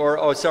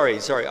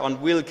 sorry,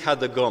 on Will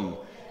Cadagum.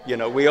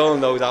 We all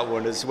know that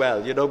one as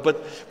well,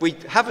 but we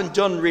haven't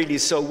done really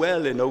so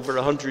well in over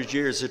 100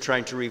 years of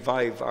trying to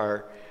revive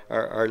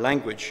our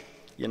language,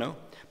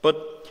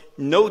 But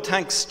no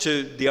thanks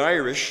to the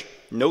Irish,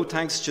 no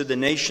thanks to the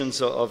nations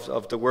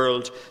of the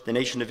world, the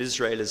nation of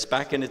Israel is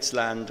back in its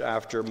land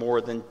after more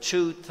than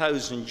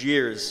 2,000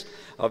 years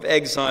of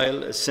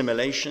exile,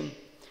 assimilation.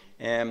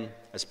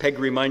 As Peg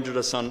reminded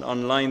us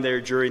online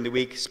there during the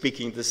week,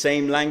 speaking the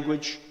same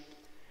language,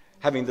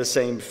 having the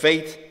same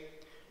faith,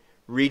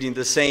 reading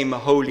the same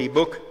holy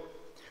book,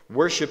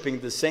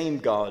 worshipping the same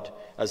God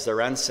as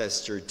their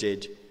ancestor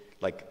did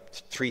like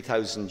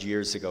 3,000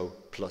 years ago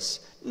plus.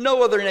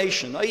 No other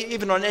nation,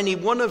 even on any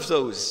one of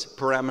those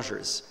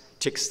parameters,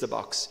 ticks the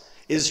box.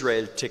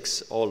 Israel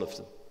ticks all of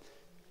them.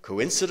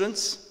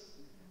 Coincidence?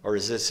 Or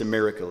is this a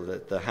miracle,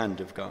 the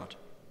hand of God?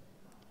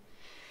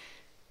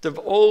 There have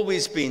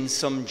always been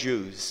some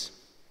Jews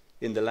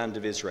in the land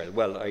of Israel.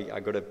 Well, I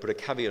got to put a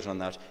caveat on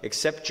that,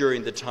 except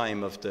during the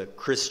time of the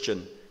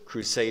Christian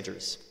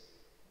Crusaders.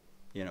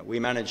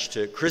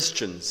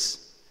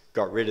 Christians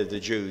got rid of the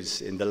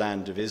Jews in the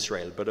land of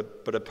Israel.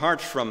 But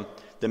apart from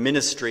the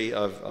ministry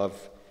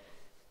of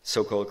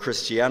so-called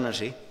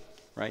Christianity,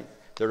 right,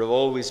 there have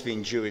always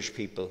been Jewish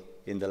people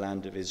in the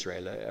land of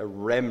Israel, a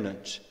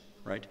remnant.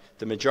 Right?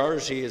 The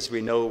majority, as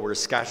we know, were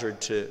scattered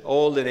to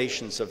all the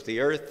nations of the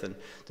earth, and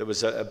there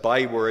was a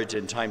byword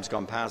in times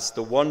gone past,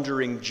 the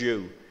wandering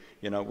Jew.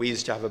 We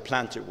used to have a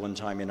plant at one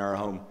time in our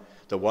home,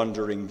 the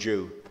wandering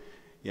Jew,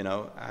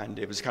 and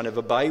it was kind of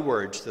a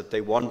byword that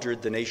they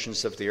wandered the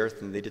nations of the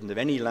earth and they didn't have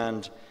any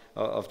land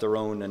of their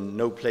own and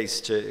no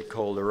place to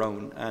call their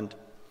own. And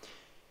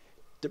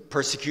the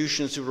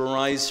persecutions would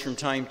arise from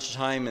time to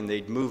time and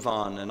they'd move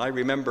on. And I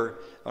remember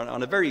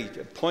on a very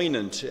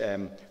poignant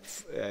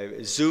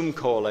Zoom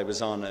call I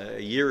was on a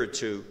year or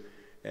two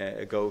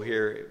ago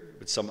here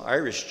with some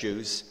Irish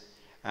Jews,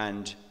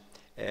 and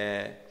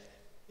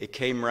it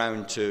came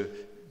round to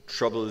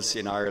troubles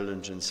in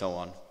Ireland and so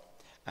on.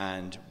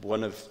 And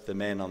one of the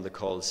men on the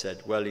call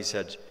said,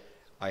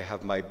 I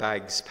have my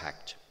bags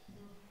packed.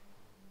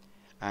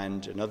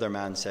 And another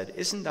man said,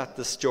 isn't that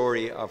the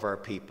story of our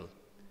people?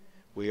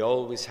 We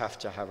always have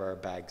to have our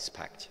bags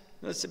packed.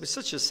 It was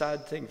such a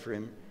sad thing for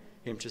him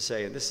to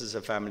say. And this is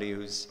a family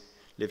who's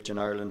lived in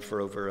Ireland for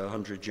over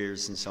 100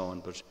 years and so on,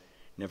 but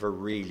never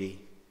really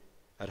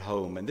at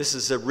home. And this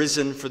has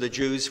arisen for the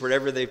Jews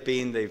wherever they've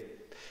been. They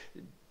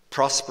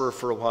prosper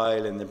for a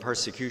while, and then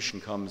persecution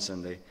comes,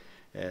 and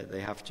they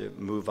have to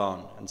move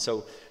on. And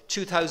so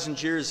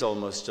 2,000 years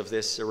almost of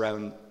this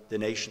around the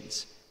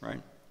nations,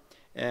 right?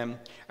 And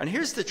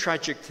here's the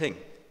tragic thing.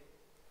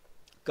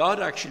 God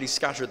actually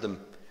scattered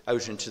them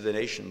out into the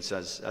nations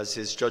as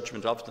his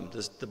judgment of them.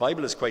 The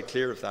Bible is quite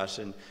clear of that,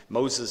 and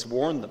Moses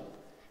warned them,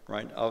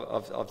 right,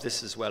 of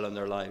this as well in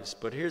their lives.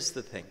 But here's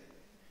the thing.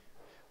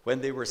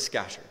 When they were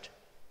scattered,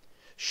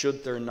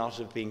 should there not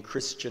have been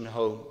Christian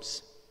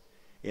homes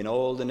in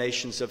all the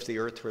nations of the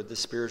earth where the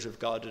Spirit of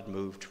God had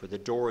moved, where the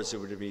doors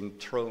would have been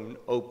thrown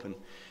open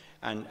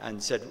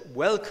and said,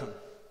 welcome,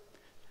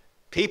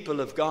 people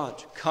of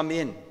God, come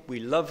in. We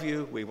love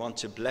you. We want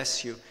to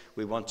bless you.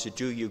 We want to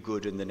do you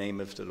good in the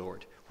name of the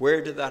Lord.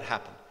 Where did that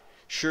happen?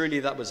 Surely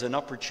that was an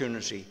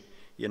opportunity,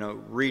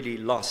 really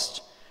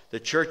lost. The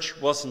church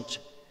wasn't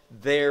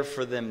there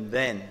for them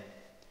then.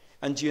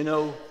 And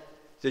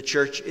the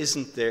church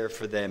isn't there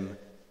for them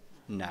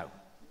now.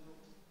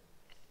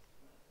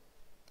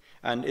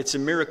 And it's a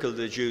miracle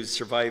the Jews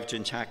survived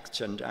intact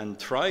and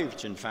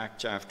thrived, in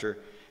fact, after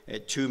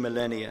 2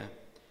 millennia.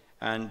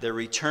 And their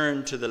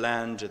return to the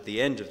land at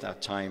the end of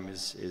that time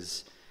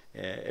is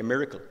a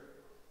miracle.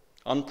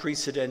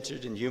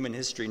 Unprecedented in human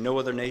history. No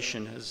other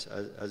nation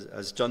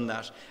has done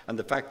that. And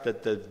the fact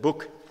that the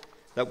book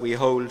that we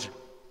hold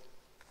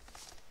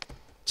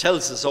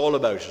tells us all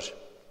about it,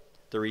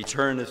 the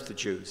return of the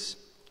Jews,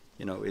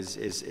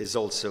 is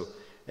also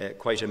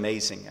quite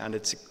amazing. And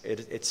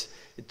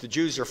the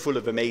Jews are full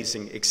of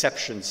amazing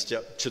exceptions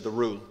to the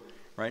rule,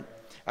 right?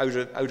 Out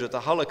of the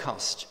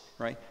Holocaust,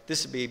 right?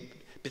 This would be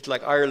a bit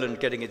like Ireland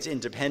getting its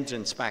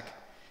independence back,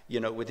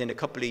 within a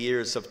couple of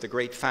years of the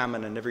Great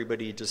Famine and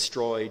everybody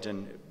destroyed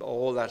and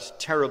all that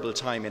terrible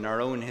time in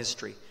our own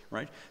history,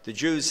 right? The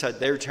Jews had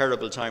their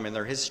terrible time in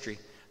their history,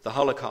 the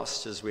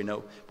Holocaust, as we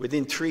know.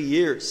 Within 3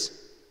 years,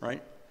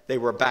 right, they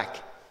were back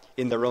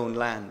in their own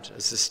land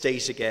as a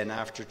state again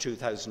after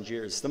 2,000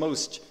 years. The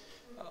most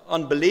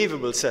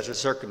unbelievable set of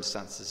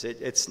circumstances.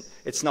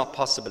 It's not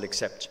possible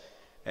except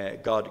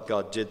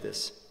God did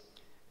this.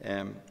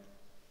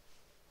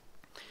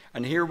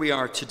 And here we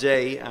are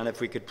today, and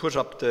if we could put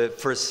up the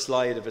first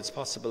slide, if it's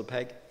possible,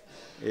 Peg.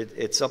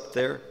 It's up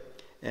there.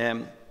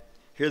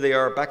 Here they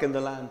are back in the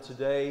land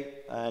today,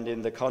 and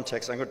in the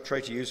context, I'm going to try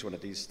to use one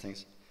of these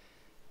things.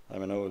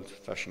 I'm an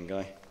old-fashioned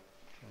guy.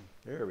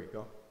 There we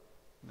go.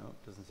 No,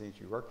 it doesn't seem to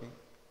be working.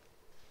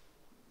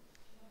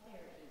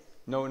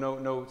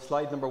 No.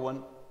 Slide number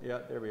 1. Yeah,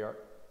 there we are.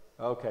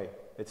 Okay.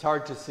 It's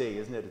hard to see,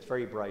 isn't it? It's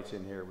very bright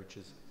in here, which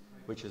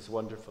is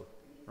wonderful,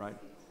 right?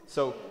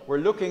 So we're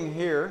looking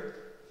here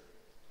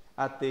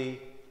at the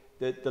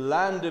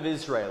land of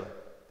Israel.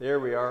 There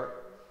we are,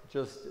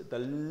 just the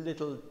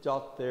little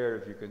dot there,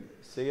 if you can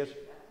see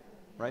it,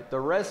 right? The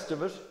rest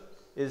of it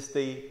is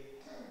the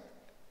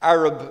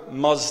Arab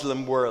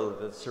Muslim world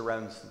that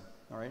surrounds them,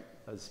 all right?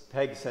 As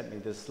Peg sent me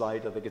this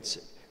slide, I think it's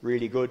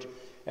really good.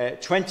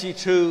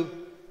 22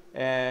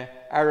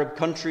 Arab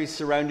countries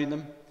surrounding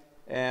them.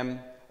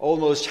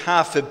 Almost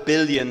 500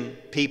 million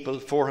people,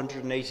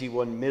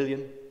 481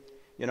 million,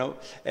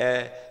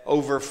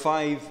 over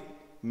 5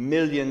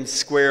 million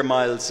square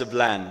miles of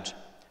land.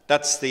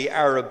 That's the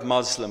Arab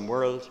Muslim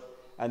world.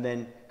 And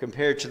then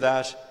compared to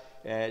that,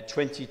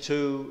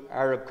 22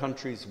 Arab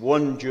countries,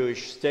 1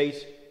 Jewish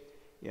state,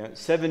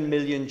 7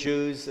 million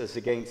Jews as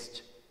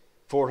against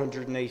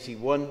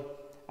 481,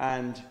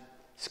 and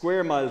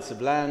square miles of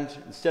land,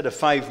 instead of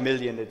 5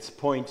 million, it's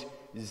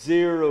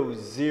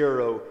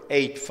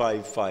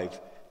 0.00855.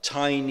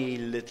 Tiny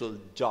little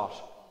dot,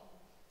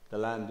 the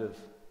land of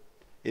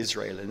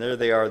Israel, and there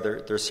they are.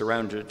 They're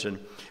surrounded, and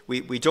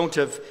we don't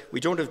have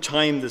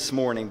time this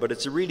morning, but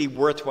it's a really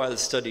worthwhile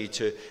study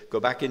to go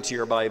back into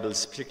your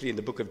Bibles, particularly in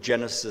the book of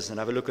Genesis, and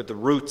have a look at the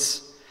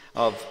roots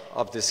of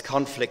this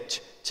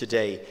conflict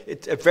today.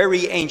 It's a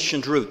very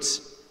ancient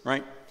roots,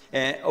 right?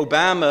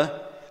 Obama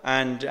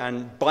and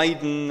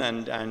Biden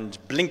and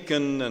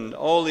Blinken and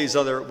all these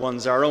other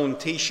ones, our own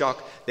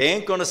Taoiseach, they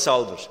ain't going to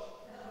solve it.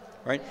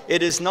 Right?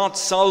 It is not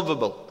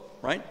solvable,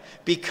 right?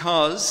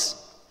 Because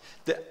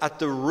at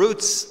the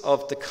roots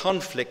of the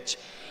conflict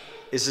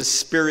is a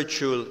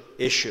spiritual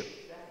issue.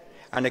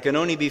 And it can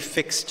only be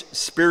fixed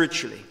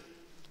spiritually.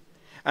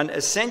 And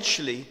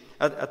essentially,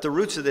 at the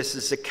roots of this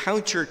is a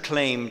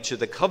counterclaim to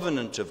the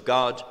covenant of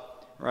God,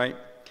 right?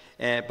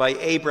 By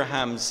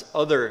Abraham's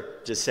other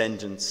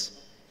descendants,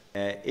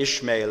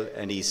 Ishmael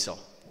and Esau.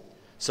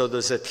 So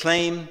there's a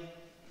claim,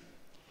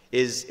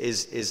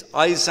 is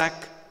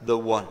Isaac the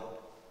one?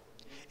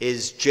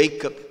 Is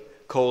Jacob,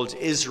 called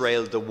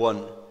Israel, the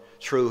one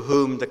through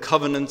whom the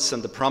covenants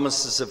and the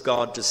promises of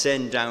God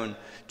descend down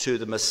to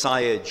the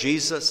Messiah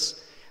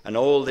Jesus and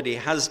all that he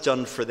has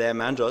done for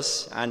them and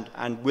us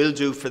and will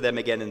do for them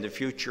again in the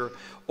future?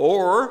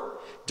 Or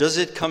does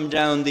it come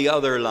down the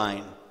other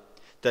line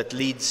that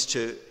leads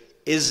to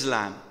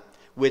Islam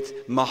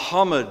with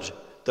Muhammad,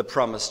 the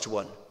promised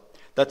one?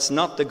 That's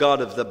not the God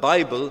of the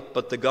Bible,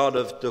 but the God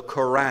of the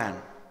Quran.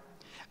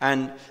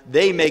 And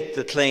they make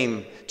the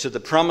claim to the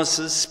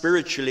promises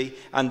spiritually,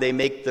 and they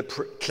make the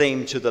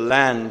claim to the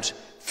land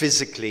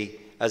physically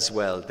as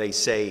well. They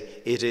say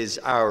it is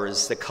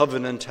ours. The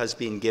covenant has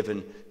been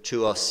given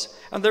to us.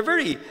 And they're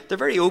very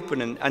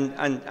open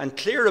and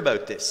clear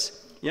about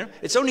this.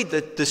 It's only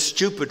the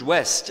stupid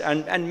West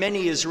and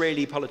many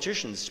Israeli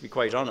politicians, to be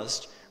quite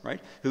honest, right,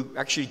 who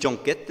actually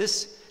don't get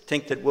this,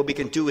 think that, well, we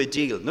can do a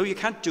deal. No, you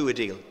can't do a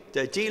deal.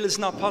 The deal is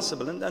not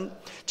possible. And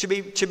to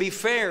be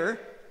fair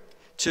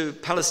to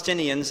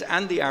Palestinians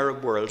and the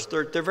Arab world,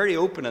 they're very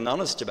open and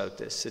honest about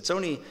this. It's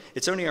only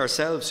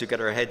ourselves who get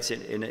our heads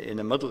in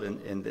a muddle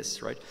in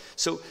this, right?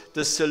 So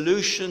the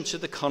solution to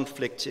the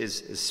conflict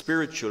is a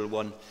spiritual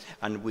one,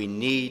 and we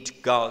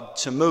need God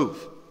to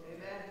move.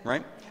 Amen.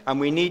 Right? And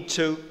we need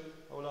to...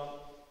 Hold on.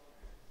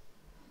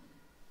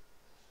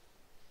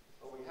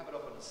 Oh, we have it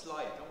up on the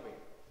slide, don't we?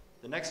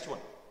 The next one.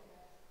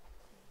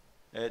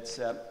 It's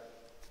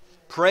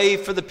pray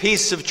for the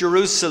peace of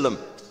Jerusalem.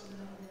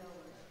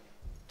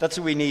 That's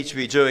what we need to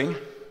be doing.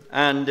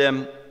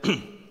 And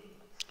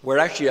we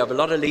actually have a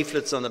lot of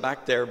leaflets on the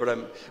back there,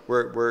 but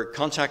we're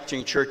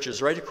contacting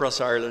churches right across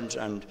Ireland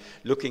and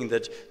looking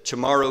that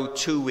tomorrow,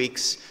 2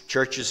 weeks,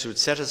 churches would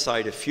set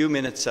aside a few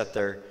minutes at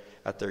their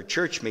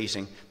church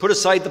meeting, put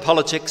aside the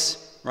politics,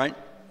 right?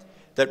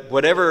 That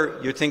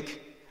whatever you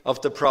think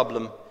of the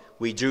problem,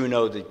 we do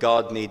know that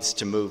God needs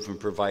to move and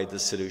provide the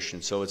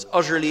solution. So it's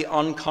utterly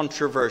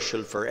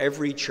uncontroversial for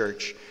every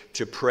church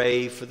to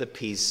pray for the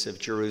peace of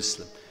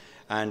Jerusalem.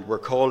 And we're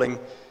calling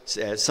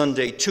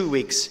Sunday 2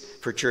 weeks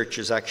for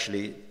churches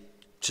actually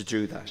to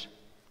do that.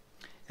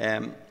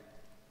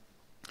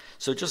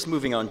 So just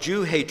moving on,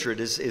 Jew hatred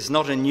is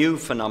not a new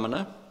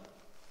phenomena.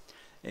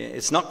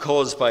 It's not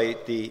caused by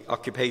the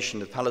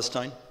occupation of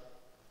Palestine.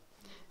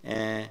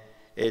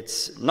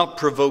 It's not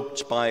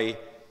provoked by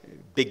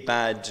big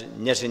bad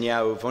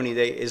Netanyahu. If only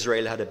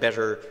Israel had a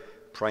better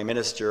prime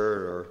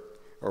minister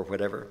or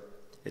whatever.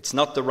 It's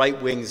not the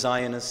right-wing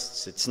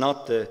Zionists. It's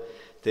not the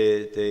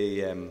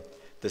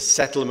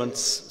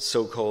settlements,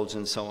 so-called,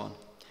 and so on.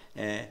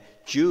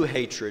 Jew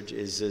hatred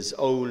is as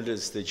old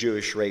as the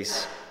Jewish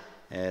race,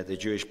 the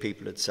Jewish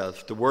people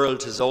itself. The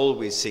world has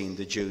always seen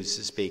the Jews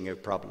as being a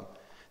problem.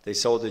 They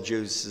saw the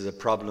Jews as a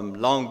problem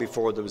long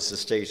before there was the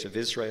state of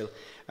Israel,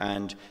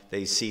 and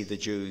they see the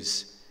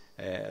Jews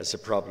as a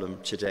problem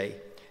today.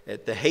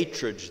 The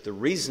hatred, the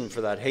reason for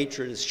that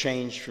hatred has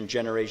changed from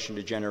generation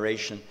to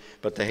generation,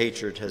 but the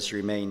hatred has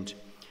remained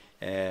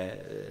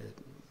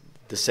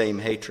the same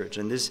hatred.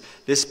 And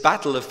this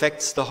battle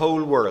affects the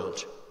whole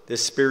world,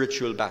 this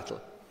spiritual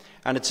battle.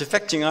 And it's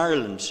affecting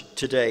Ireland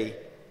today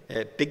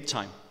big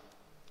time.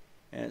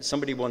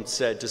 Somebody once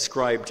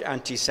described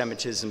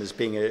anti-Semitism as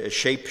being a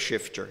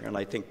shapeshifter, and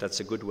I think that's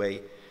a good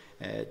way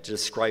to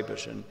describe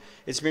it. And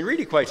it's been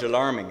really quite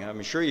alarming.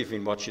 I'm sure you've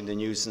been watching the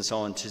news and so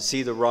on, to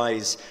see the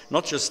rise,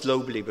 not just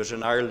globally, but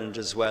in Ireland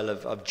as well,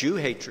 of Jew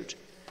hatred.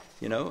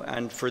 You know,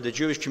 and for the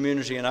Jewish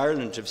community in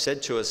Ireland have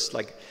said to us,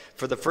 like,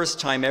 for the first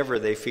time ever,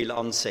 they feel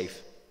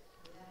unsafe.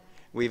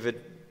 We've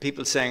had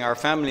people saying our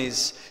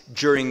families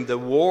during the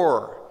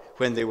war,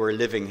 when they were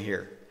living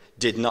here,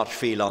 did not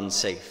feel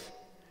unsafe,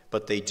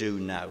 but they do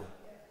now.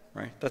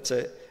 Right? That's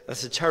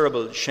a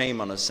terrible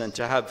shame on us, and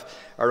to have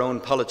our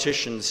own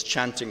politicians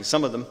chanting,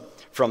 some of them,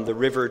 from the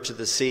river to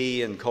the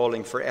sea and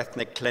calling for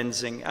ethnic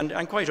cleansing,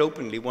 and quite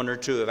openly, one or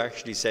two have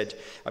actually said,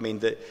 I mean,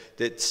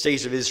 the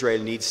state of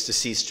Israel needs to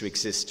cease to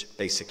exist,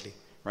 basically,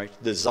 right?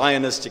 The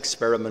Zionist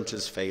experiment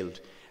has failed,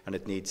 and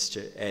it needs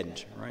to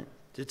end, right?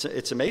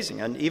 It's amazing.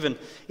 And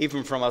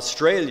even from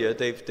Australia,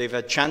 they've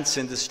had chants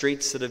in the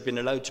streets that have been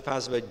allowed to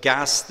pass about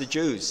gas the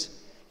Jews.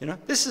 You know,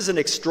 this is an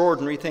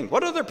extraordinary thing.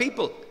 What other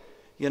people,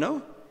 you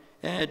know,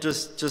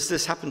 does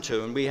this happen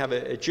to? And we have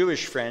a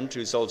Jewish friend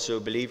who's also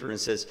a believer, and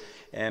says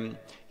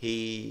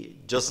he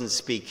doesn't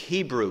speak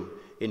Hebrew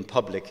in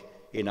public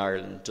in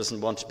Ireland,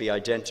 doesn't want to be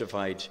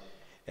identified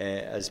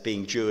as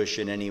being Jewish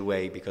in any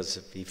way,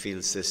 because he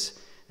feels this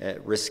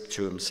risk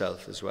to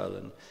himself as well.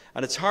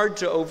 And it's hard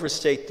to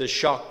overstate the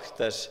shock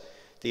that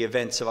the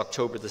events of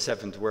October the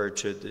 7th were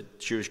to the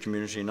Jewish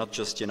community, not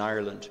just in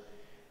Ireland,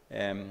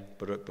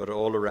 but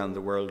all around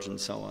the world and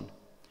so on.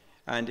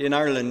 And in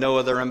Ireland, no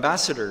other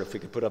ambassador, if we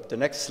could put up the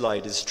next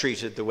slide, is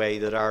treated the way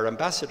that our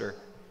ambassador,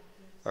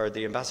 or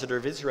the ambassador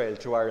of Israel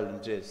to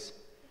Ireland, is.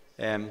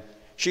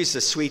 She's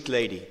a sweet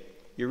lady.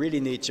 You really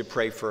need to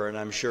pray for her, and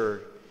I'm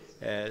sure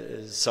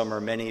some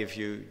or many of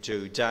you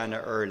do.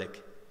 Dana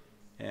Ehrlich.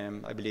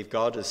 I believe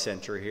God has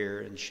sent her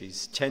here, and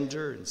she's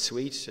tender and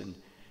sweet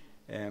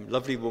and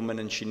lovely woman,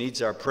 and she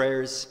needs our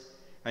prayers,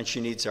 and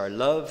she needs our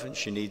love, and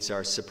she needs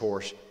our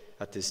support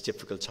at this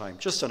difficult time,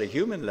 just on a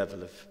human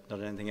level, if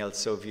not anything else.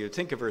 So if you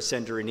think of her,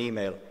 send her an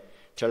email,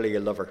 tell her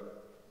you love her.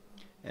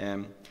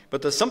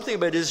 But there's something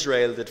about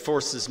Israel that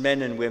forces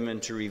men and women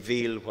to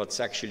reveal what's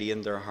actually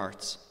in their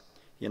hearts,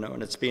 you know,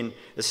 and it's been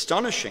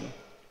astonishing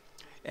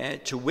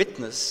to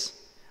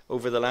witness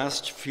over the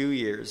last few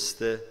years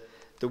the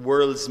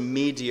world's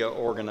media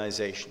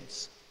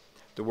organizations,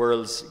 the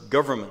world's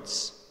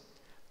governments,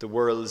 the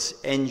world's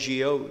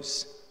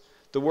NGOs,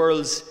 the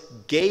world's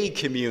gay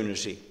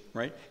community,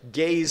 right?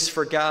 Gays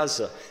for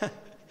Gaza.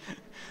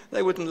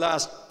 They wouldn't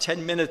last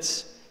 10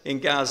 minutes in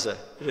Gaza.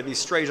 It'd be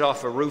straight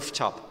off a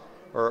rooftop,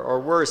 or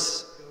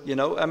worse, you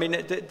know. I mean,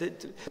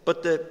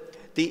 but the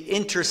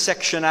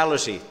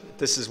intersectionality,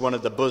 this is one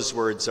of the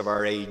buzzwords of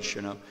our age,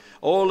 you know.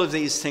 All of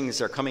these things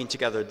are coming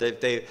together.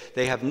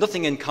 They have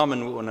nothing in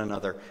common with one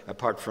another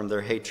apart from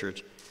their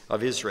hatred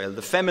of Israel.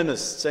 The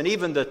feminists and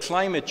even the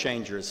climate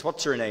changers.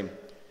 What's her name?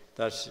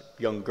 That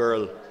young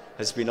girl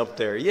has been up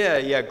there.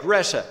 Yeah,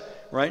 Greta,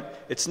 right?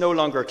 It's no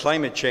longer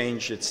climate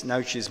change. It's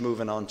now she's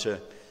moving on to...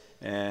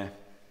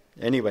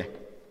 anyway.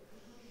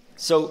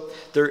 So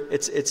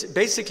it's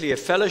basically a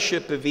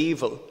fellowship of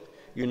evil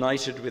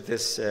united with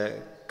this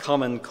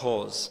common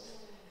cause.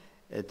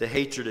 The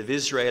hatred of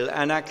Israel,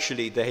 and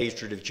actually the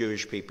hatred of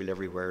Jewish people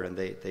everywhere, and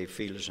they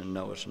feel it and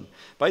know it. And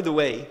by the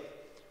way,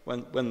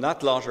 when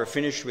that lot are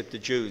finished with the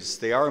Jews,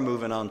 they are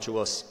moving on to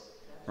us,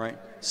 right?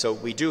 So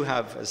we do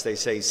have, as they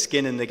say,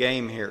 skin in the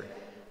game here,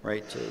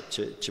 right,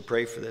 to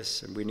pray for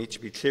this, and we need to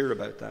be clear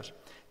about that.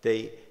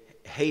 They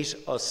hate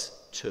us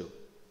too.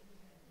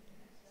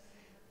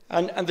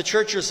 And the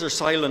churches are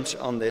silent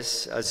on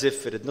this, as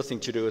if it had nothing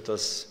to do with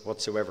us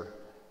whatsoever.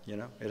 You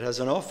know, it has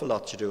an awful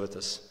lot to do with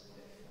us.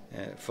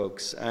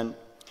 Folks, and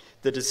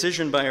the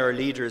decision by our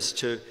leaders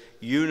to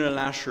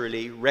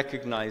unilaterally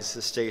recognize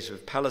the state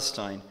of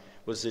Palestine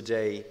was the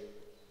day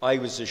I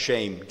was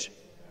ashamed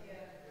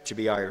to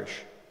be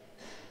Irish.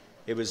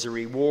 It was a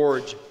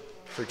reward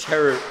for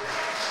terror.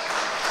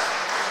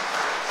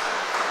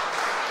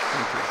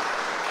 Thank you.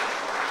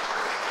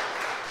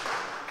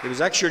 It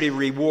was actually a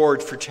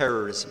reward for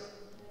terrorism,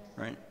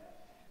 right?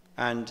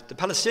 And the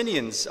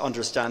Palestinians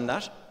understand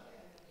that.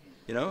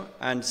 You know,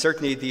 and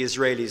certainly the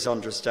Israelis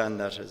understand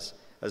that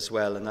as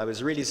well. And I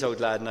was really so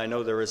glad, and I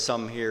know there were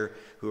some here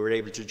who were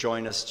able to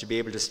join us, to be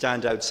able to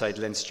stand outside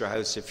Leinster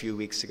House a few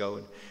weeks ago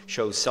and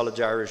show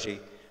solidarity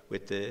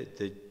with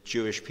the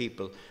Jewish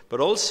people,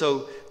 but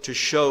also to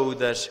show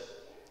that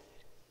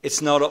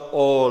it's not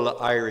all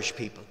Irish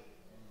people,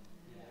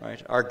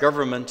 right? Our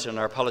government and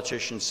our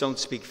politicians don't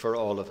speak for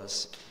all of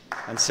us.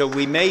 And so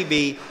we may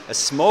be a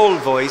small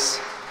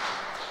voice,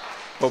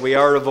 but we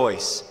are a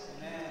voice.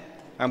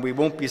 And we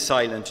won't be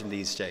silent in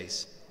these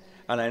days.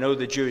 And I know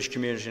the Jewish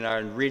community in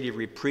Ireland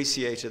really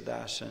appreciated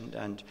that.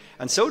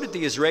 And so did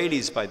the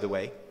Israelis, by the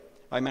way.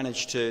 I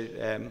managed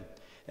to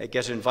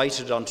get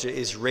invited onto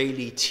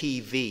Israeli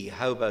TV.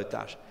 How about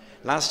that?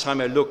 Last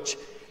time I looked,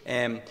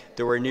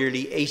 there were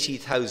nearly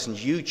 80,000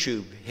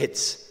 YouTube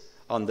hits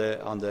on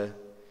the...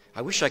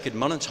 I wish I could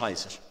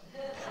monetize it.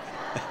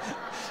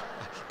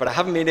 but I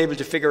haven't been able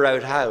to figure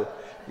out how,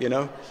 you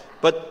know.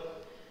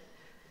 But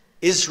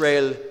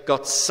Israel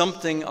got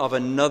something of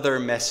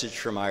another message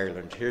from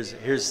Ireland.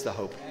 Here's the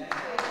hope.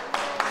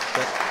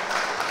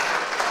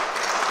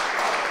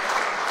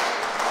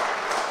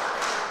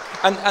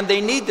 And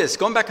they need this.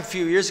 Going back a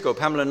few years ago,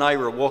 Pamela and I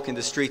were walking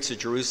the streets of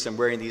Jerusalem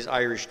wearing these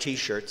Irish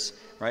T-shirts,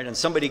 right? And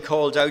somebody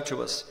called out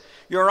to us,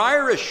 "You're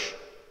Irish.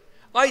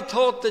 I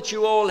thought that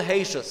you all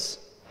hate us."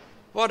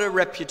 What a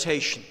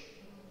reputation,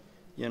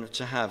 you know,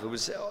 to have. It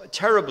was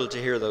terrible to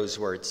hear those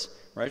words,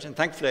 right? And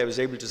thankfully I was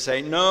able to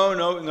say,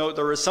 no,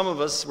 there are some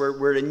of us,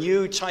 we're a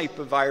new type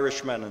of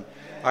Irishman and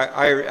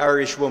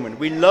Irish woman.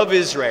 We love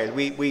Israel.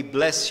 We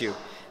bless you.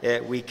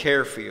 We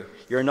care for you.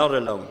 You're not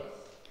alone,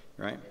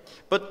 right?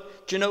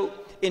 But, you know,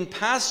 in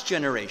past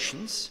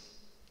generations,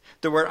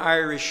 there were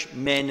Irish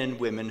men and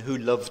women who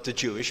loved the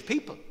Jewish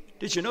people.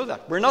 Did you know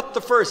that? We're not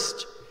the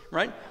first,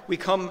 right? We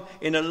come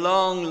in a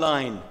long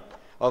line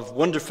of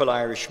wonderful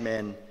Irish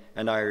men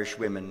and Irish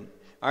women.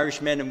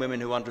 Irish men and women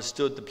who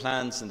understood the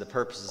plans and the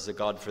purposes of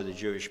God for the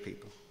Jewish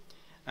people.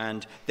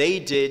 And they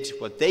did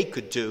what they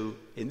could do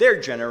in their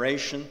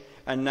generation,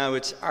 and now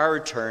it's our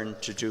turn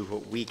to do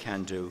what we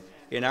can do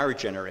in our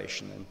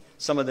generation. And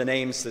some of the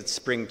names that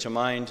spring to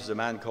mind is a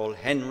man called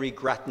Henry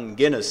Grattan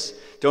Guinness.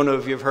 Don't know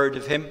if you've heard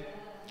of him.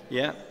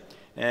 Yeah.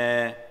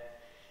 There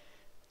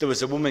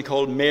was a woman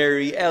called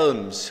Mary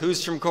Elms.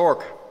 Who's from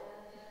Cork?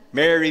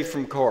 Mary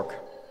from Cork.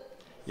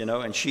 You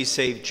know, and she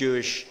saved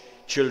Jewish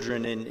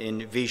children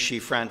in Vichy,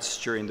 France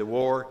during the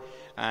war.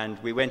 And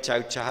we went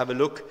out to have a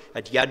look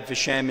at Yad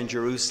Vashem in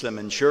Jerusalem.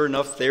 And sure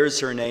enough, there's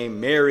her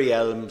name, Mary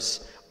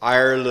Elms,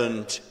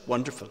 Ireland.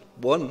 Wonderful.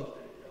 One,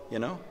 you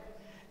know.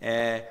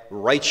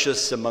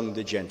 Righteous among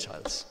the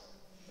Gentiles.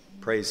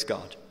 Praise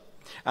God.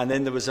 And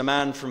then there was a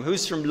man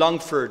who's from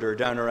Longford or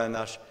down around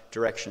that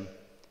direction?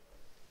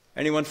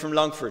 Anyone from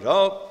Longford?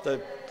 Oh,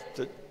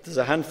 there's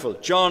a handful.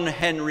 John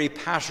Henry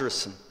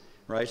Patterson,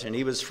 right? And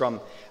he was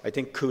from, I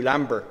think,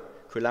 Coulambre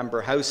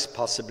House,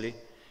 possibly,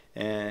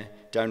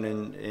 down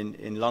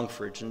in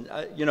Longford. And,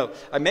 you know,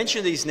 I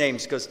mention these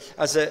names because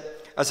as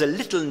a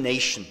little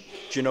nation,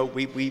 you know,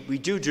 we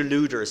do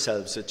delude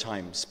ourselves at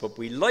times, but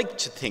we like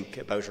to think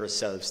about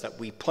ourselves that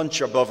we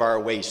punch above our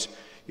weight,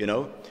 you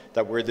know,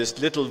 that we're this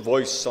little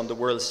voice on the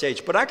world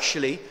stage. But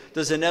actually,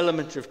 there's an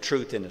element of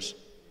truth in it.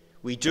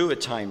 We do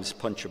at times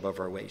punch above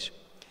our weight.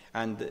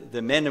 And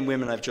the men and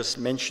women I've just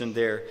mentioned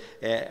there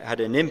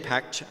had an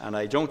impact, and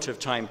I don't have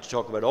time to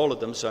talk about all of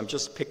them, so I've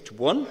just picked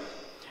one.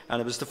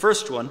 And it was the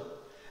first one,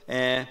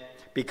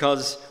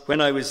 because when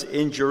I was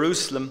in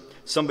Jerusalem,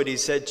 somebody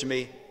said to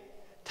me,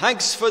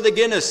 "Thanks for the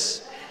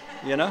Guinness,"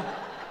 you know.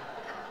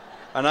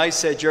 And I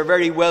said, "You're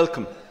very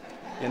welcome,"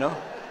 you know.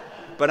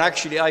 But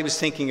actually, I was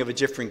thinking of a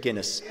different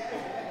Guinness.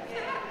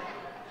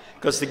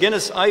 Because the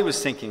Guinness I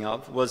was thinking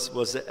of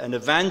was an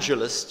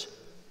evangelist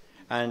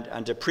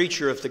and a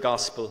preacher of the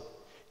gospel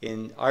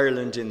in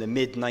Ireland in the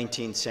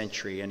mid-19th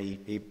century, and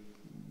he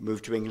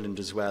moved to England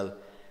as well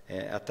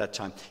at that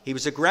time. He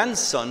was a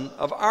grandson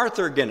of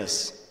Arthur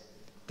Guinness,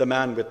 the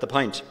man with the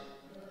pint,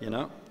 you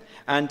know.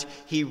 And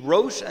he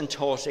wrote and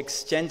taught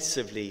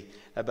extensively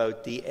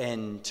about the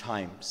end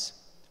times.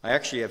 I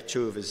actually have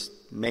two of his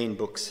main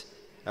books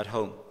at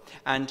home.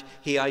 And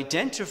he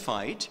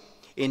identified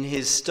in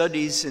his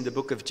studies in the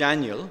book of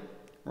Daniel,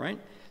 right,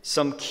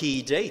 some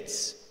key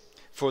dates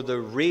for the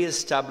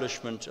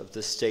re-establishment of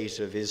the state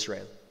of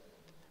Israel.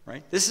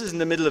 Right? This is in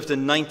the middle of the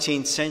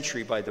 19th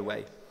century, by the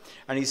way.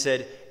 And he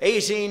said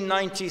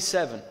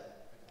 1897,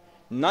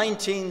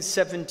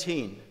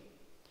 1917,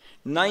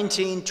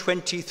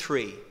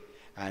 1923,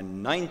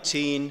 and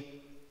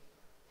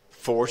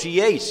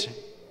 1948.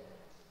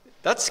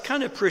 That's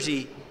kind of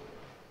pretty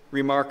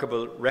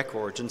remarkable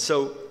record. And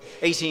so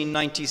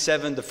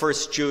 1897, the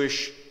first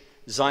Jewish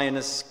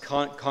Zionist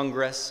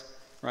Congress,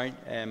 right,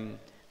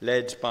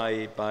 led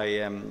by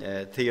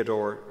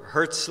Theodor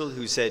Herzl,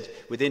 who said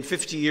within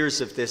 50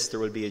 years of this there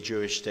will be a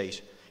Jewish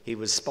state. He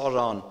was spot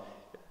on,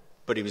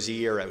 but he was a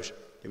year out.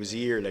 It was a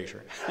year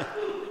later.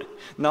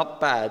 Not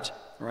bad,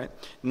 right?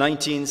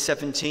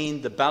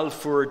 1917, the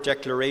Balfour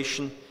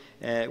Declaration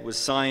was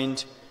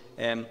signed,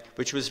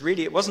 which was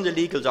really, it wasn't a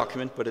legal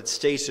document, but it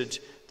stated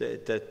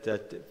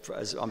that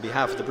as on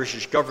behalf of the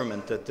British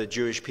government, that the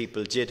Jewish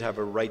people did have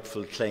a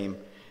rightful claim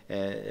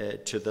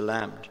to the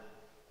land.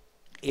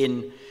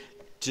 In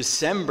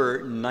December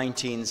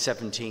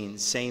 1917,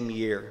 same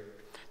year,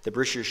 the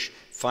British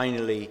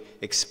finally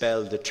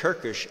expelled the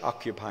Turkish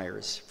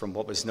occupiers from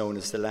what was known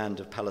as the land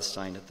of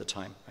Palestine at the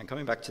time. I'm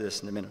coming back to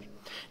this in a minute.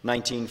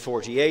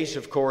 1948,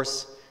 of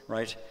course,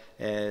 right,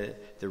 the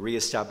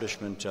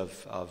re-establishment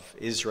of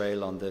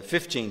Israel on the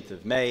 15th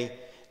of May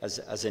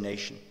as a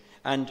nation.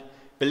 And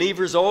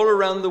believers all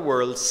around the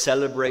world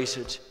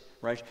celebrated,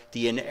 right,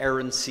 the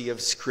inerrancy of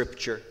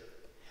Scripture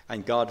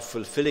and God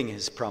fulfilling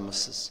his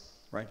promises.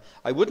 Right?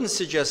 I wouldn't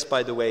suggest,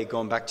 by the way,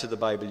 going back to the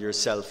Bible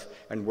yourself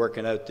and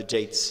working out the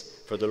dates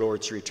for the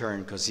Lord's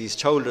return, because he's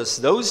told us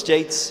those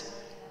dates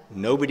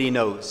nobody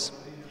knows.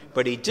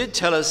 But he did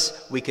tell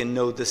us we can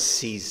know the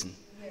season.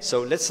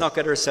 So let's not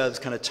get ourselves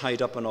kind of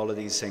tied up on all of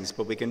these things,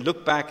 but we can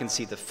look back and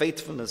see the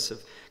faithfulness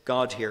of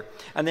God here.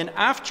 And then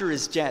after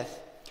his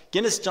death,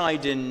 Guinness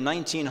died in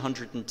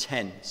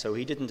 1910, so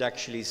he didn't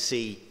actually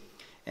see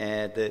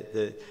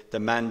the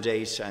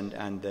mandate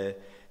and the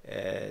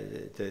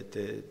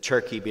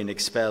Turkey being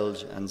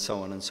expelled and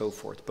so on and so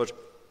forth. But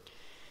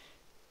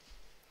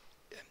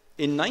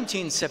in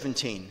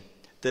 1917,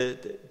 there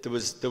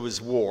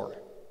was war,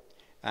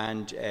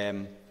 and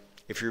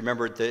if you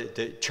remember,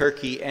 the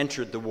Turkey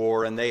entered the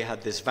war, and they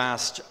had this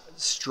vast,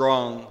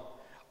 strong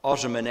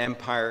Ottoman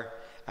Empire,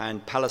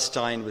 and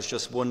Palestine was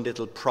just one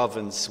little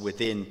province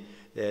within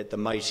the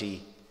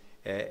mighty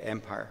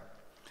empire.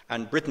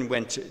 And Britain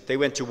went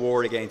to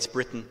war against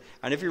Britain.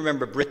 And if you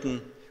remember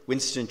Britain,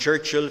 Winston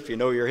Churchill, if you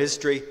know your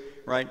history,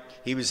 right,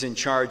 he was in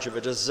charge of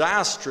a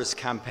disastrous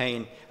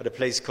campaign at a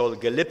place called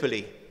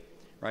Gallipoli,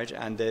 right,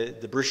 and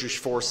the British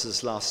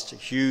forces lost a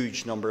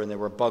huge number, and they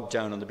were bogged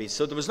down on the beach.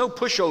 So there was no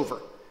pushover,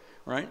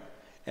 right?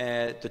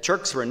 The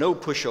Turks were no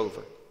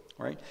pushover,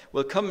 right?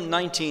 Well, come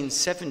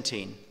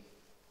 1917,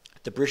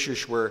 the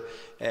British were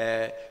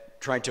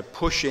trying to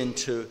push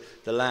into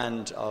the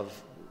land of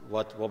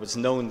what was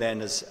known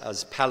then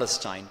as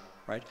Palestine,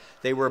 right?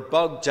 They were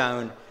bogged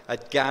down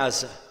at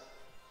Gaza,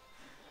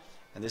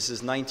 and this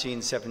is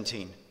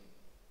 1917.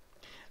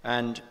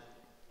 And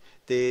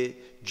the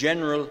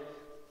general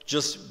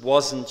just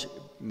wasn't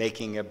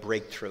making a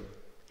breakthrough,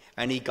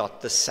 and he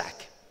got the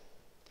sack.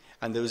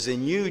 And there was a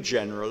new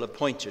general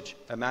appointed,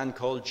 a man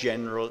called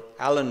General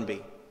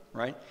Allenby,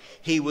 right?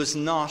 He was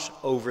not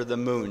over the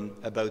moon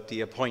about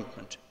the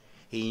appointment.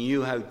 He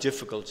knew how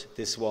difficult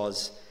this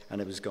was and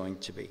it was going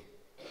to be.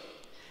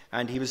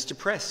 And he was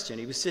depressed, and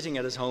he was sitting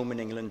at his home in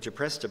England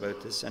depressed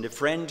about this, and a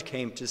friend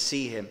came to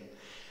see him,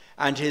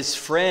 and his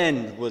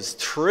friend was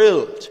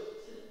thrilled.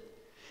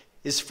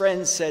 His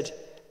friend said,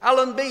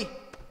 "Allenby,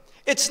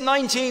 it's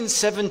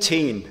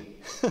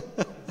 1917.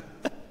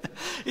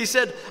 He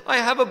said, "I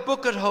have a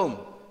book at home,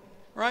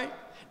 right?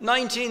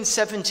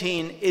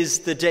 1917 is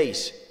the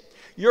date.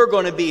 You're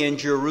going to be in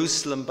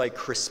Jerusalem by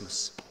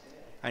Christmas."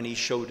 And he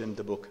showed him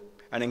the book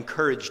and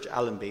encouraged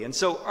Allenby. And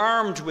so,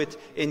 armed with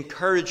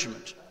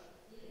encouragement,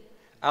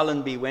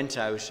 Allenby went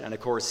out, and of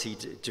course he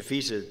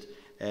defeated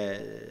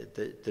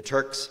the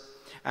Turks,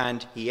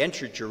 and he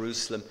entered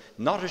Jerusalem.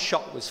 Not a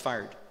shot was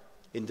fired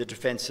in the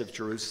defense of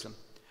Jerusalem.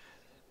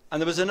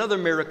 And there was another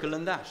miracle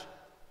in that.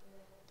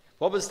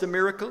 What was the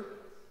miracle?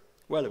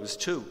 Well, it was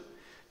two.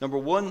 Number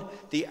one,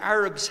 the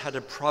Arabs had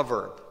a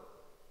proverb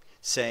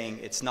saying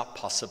it's not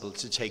possible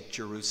to take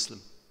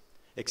Jerusalem,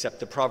 except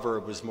the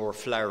proverb was more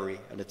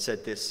flowery, and it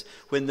said this: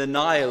 "When the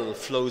Nile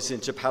flows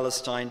into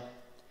Palestine,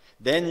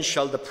 then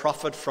shall the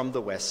prophet from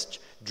the west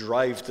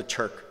drive the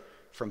Turk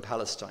from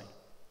Palestine."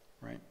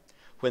 Right?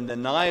 When the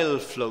Nile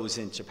flows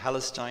into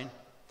Palestine,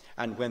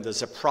 and when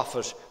there's a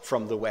prophet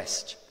from the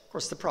west. Of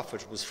course, the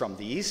prophet was from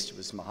the east, it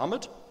was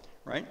Muhammad,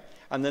 right?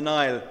 And the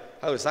Nile,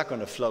 how is that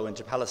going to flow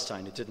into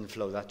Palestine? It didn't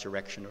flow that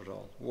direction at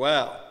all.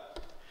 Well,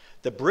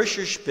 the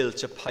British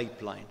built a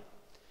pipeline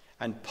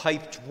and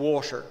piped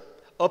water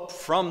up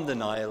from the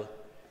Nile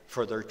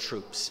for their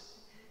troops.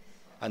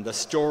 And the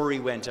story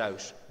went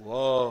out,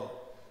 whoa,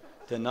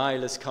 the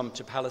Nile has come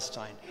to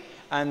Palestine.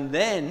 And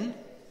then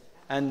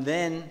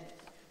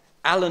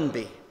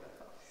Allenby,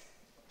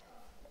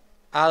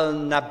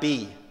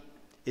 Al-Nabi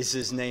is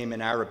his name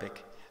in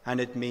Arabic, and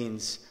it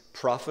means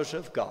prophet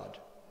of God.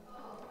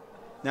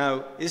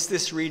 Now, is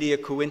this really a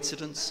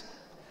coincidence?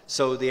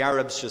 So the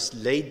Arabs just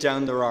laid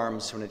down their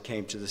arms when it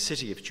came to the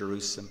city of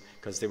Jerusalem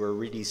because they were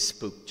really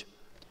spooked,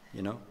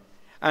 you know.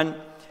 And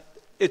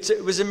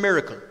it was a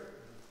miracle,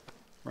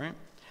 right?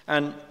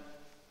 And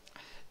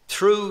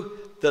through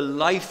the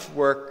life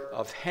work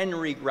of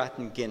Henry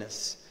Grattan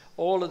Guinness,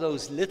 all of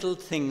those little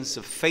things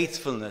of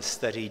faithfulness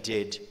that he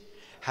did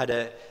had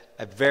a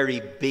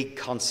very big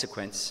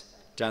consequence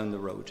down the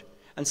road.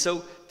 And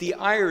so the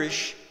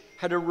Irish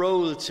had a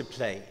role to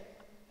play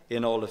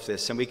in all of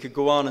this. And we could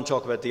go on and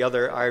talk about the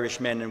other Irish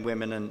men and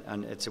women,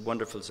 and it's a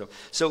wonderful stuff.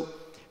 So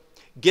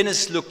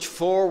Guinness looked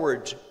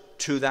forward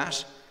to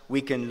that.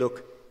 We can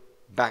look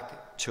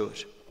back to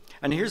it.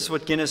 And here's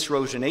what Guinness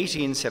wrote in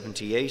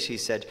 1878. He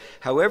said,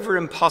 "However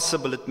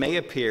impossible it may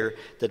appear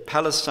that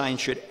Palestine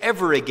should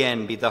ever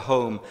again be the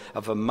home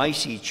of a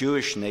mighty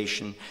Jewish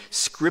nation,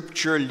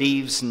 Scripture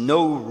leaves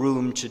no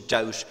room to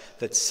doubt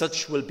that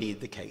such will be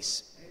the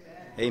case."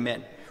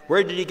 Amen.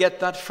 Where did he get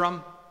that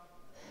from?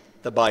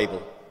 The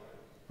Bible,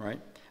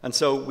 right? And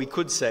so we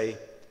could say,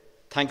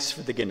 thanks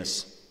for the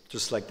Guinness,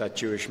 just like that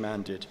Jewish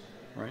man did,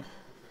 right?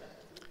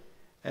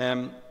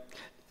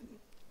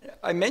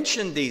 I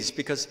mention these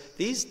because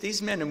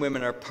these men and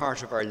women are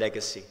part of our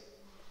legacy,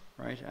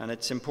 right? And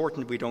it's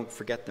important we don't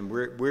forget them.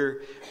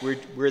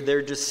 We're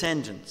their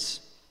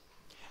descendants.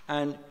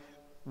 And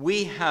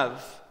we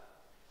have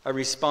a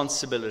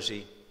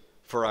responsibility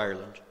for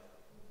Ireland.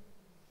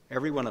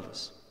 Every one of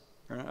us.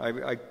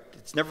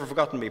 It's never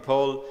forgotten me.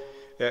 Paul,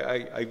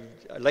 I'd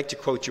like to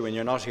quote you when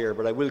you're not here,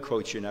 but I will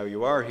quote you now.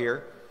 You are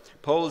here.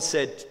 Paul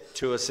said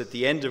to us at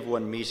the end of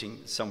one meeting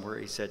somewhere,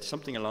 he said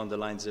something along the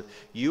lines of,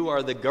 "You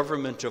are the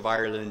government of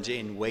Ireland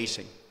in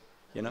waiting."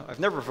 You know, I've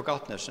never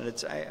forgotten it, and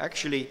it's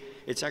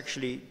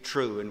actually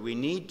true. And we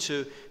need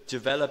to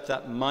develop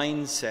that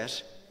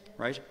mindset,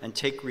 right, and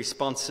take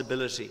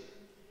responsibility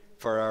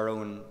for our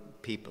own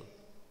people.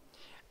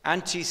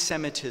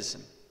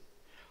 Anti-Semitism,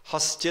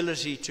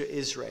 hostility to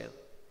Israel,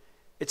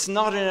 it's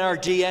not in our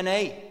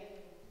DNA.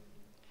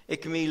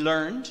 It can be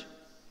learned,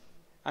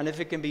 and if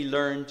it can be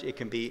learned, it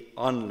can be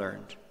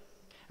unlearned.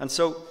 And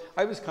so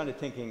I was kind of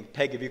thinking,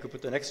 Peg, if you could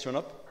put the next one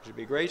up, it would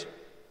be great.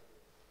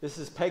 This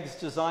is Peg's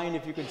design,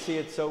 if you can see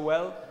it so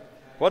well.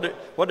 What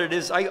it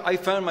is, I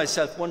found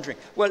myself wondering,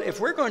 well, if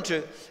we're going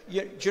to,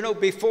 you know,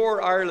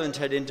 before Ireland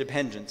had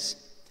independence,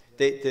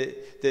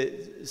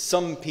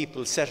 some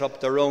people set up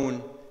their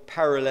own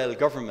parallel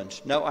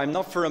government. Now, I'm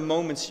not for a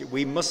moment,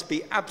 we must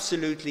be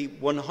absolutely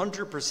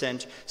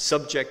 100%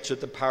 subject to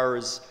the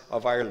powers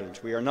of Ireland.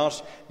 We are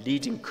not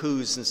leading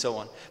coups and so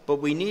on. But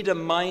we need a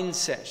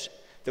mindset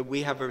that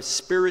we have a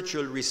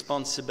spiritual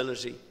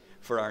responsibility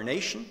for our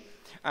nation.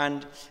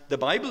 And the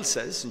Bible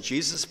says, and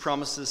Jesus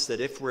promises,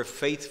 that if we're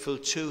faithful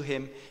to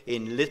him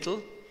in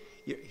little,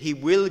 he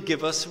will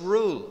give us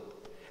rule,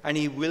 and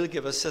he will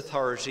give us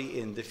authority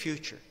in the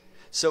future.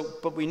 So,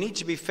 but we need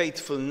to be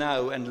faithful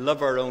now and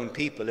love our own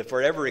people if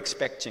we're ever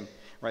expecting,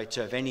 right,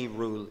 to have any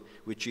rule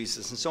with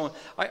Jesus and so on.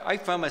 I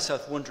found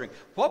myself wondering,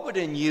 what would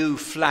a new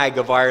flag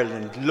of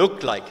Ireland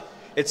look like?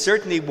 It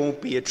certainly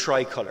won't be a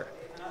tricolour.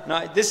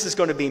 Now, this is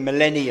going to be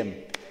millennium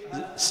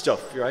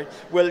stuff, right?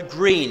 Well,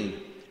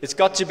 green. It's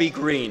got to be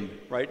green,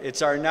 right?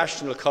 It's our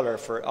national colour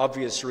for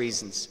obvious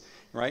reasons,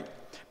 right?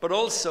 But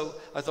also,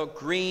 I thought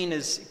green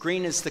is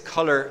the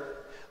colour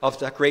of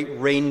that great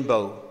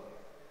rainbow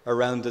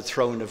around the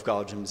throne of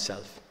God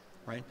himself,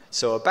 right?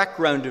 So a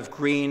background of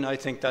green, I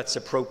think that's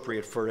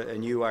appropriate for a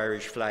new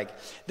Irish flag.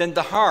 Then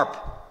the harp,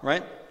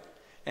 right?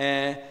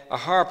 A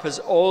harp has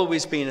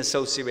always been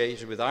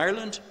associated with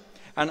Ireland.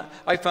 And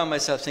I found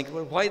myself thinking,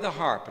 well, why the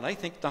harp? And I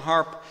think the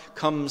harp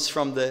comes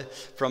from the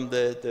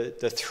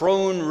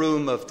throne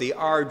room of the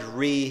Ard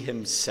Rí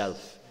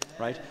himself,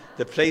 right?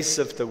 The place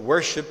of the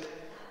worship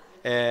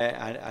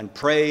and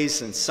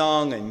praise and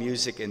song and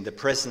music in the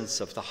presence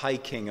of the High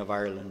King of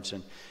Ireland.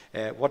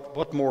 And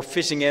what more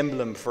fitting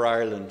emblem for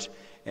Ireland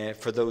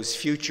for those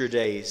future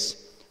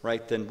days,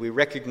 right, than we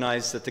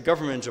recognize that the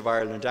government of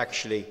Ireland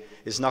actually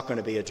is not going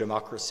to be a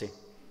democracy,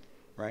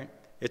 right?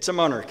 It's a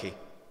monarchy,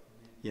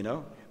 you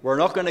know. We're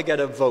not going to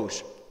get a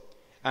vote.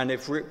 And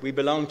if we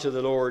belong to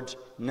the Lord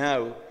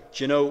now,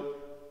 do you know,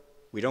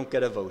 we don't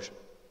get a vote.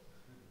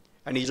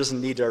 And he doesn't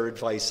need our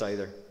advice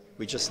either.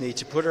 We just need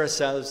to put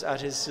ourselves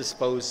at his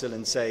disposal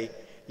and say,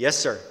 yes,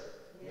 sir,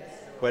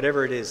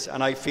 whatever it is.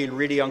 And I feel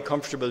really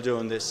uncomfortable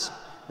doing this,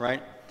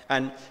 right?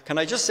 And can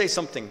I just say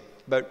something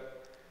about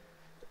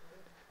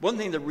one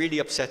thing that really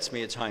upsets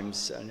me at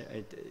times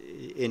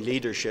in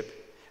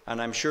leadership,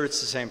 and I'm sure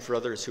it's the same for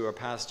others who are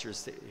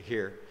pastors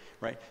here,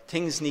 right?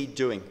 Things need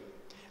doing.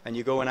 And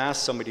you go and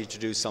ask somebody to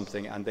do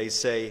something and they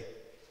say,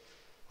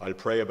 I'll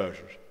pray about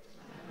it.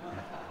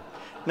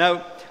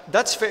 Now,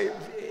 that's fair.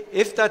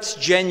 If that's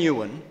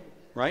genuine,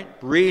 right,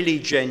 really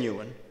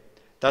genuine,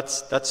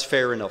 that's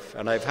fair enough.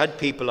 And I've had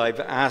people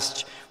I've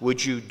asked,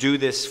 would you do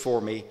this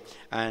for me?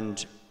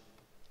 And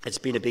it's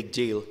been a big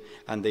deal.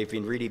 And they've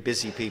been really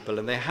busy people.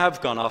 And they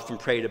have gone off and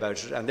prayed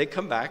about it. And they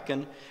come back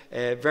and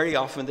very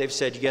often they've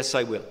said, yes,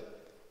 I will,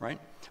 right?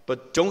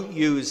 But don't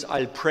use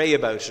I'll pray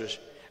about it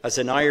as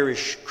an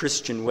Irish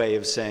Christian way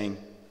of saying,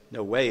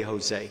 no way,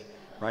 Jose,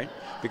 right?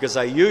 Because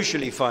I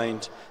usually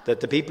find that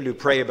the people who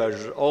pray about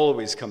it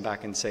always come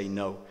back and say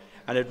no.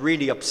 And it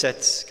really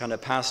upsets kind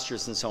of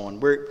pastors and so on.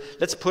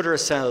 Let's put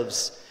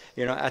ourselves,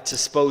 you know, at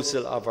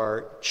disposal of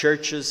our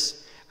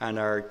churches and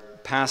our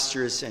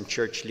pastors and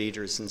church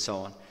leaders and so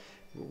on.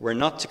 We're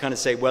not to kind of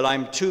say, well,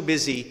 I'm too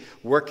busy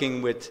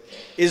working with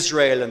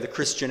Israel and the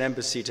Christian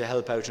embassy to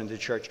help out in the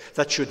church.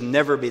 That should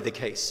never be the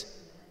case,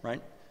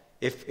 right?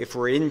 If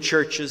we're in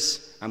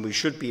churches, and we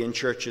should be in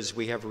churches,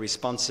 we have a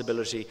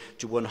responsibility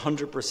to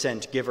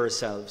 100% give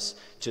ourselves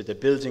to the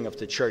building of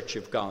the church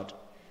of God,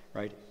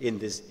 right? In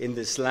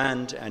this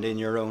land and in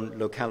your own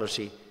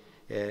locality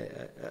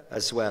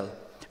as well.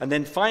 And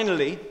then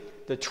finally,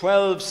 the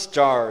 12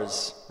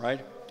 stars,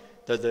 right?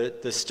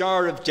 The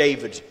Star of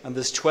David, and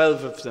there's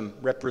 12 of them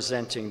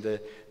representing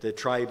the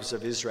tribes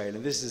of Israel.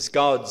 And this is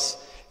God's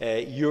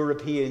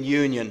European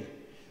Union,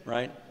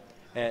 right?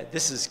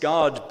 This is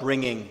God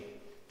bringing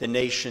the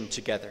nation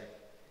together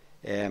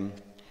and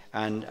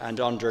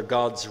under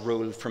God's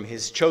rule from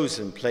his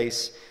chosen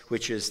place,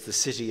 which is the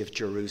city of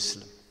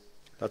Jerusalem.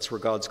 That's where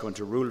God's going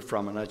to rule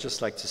from. And I'd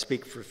just like to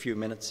speak for a few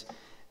minutes,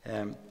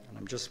 and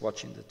I'm just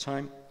watching the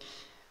time,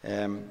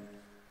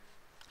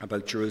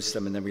 about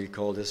Jerusalem, and then we'll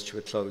call this to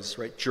a close.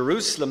 Right?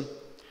 Jerusalem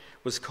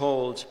was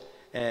called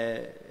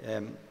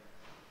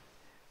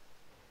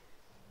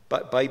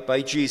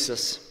by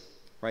Jesus,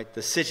 right,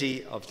 the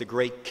city of the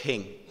great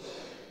king.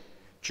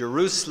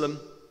 Jerusalem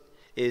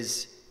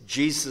is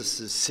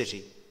Jesus'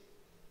 city.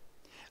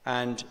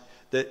 And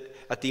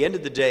at the end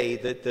of the day,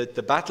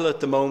 the battle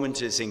at the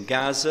moment is in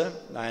Gaza,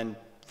 and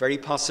very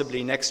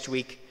possibly next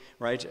week,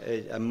 right,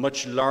 a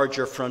much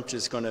larger front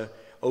is going to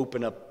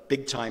open up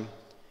big time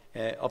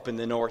up in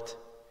the north,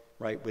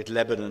 right, with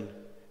Lebanon.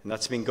 And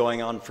that's been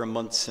going on for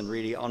months and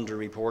really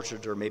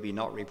underreported, or maybe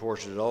not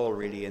reported at all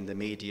really in the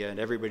media, and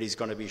everybody's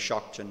going to be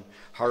shocked and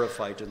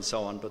horrified and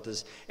so on. But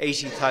there's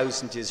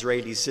 80,000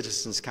 Israeli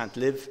citizens can't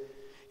live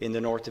in the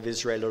north of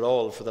Israel at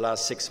all for the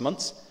last 6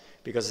 months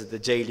because of the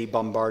daily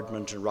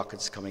bombardment and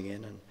rockets coming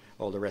in and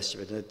all the rest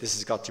of it. And this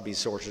has got to be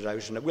sorted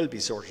out, and it will be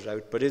sorted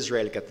out, but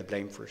Israel get the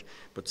blame for it.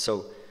 But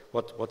so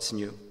what's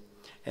new?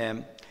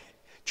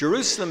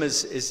 Jerusalem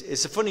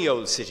is a funny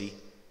old city,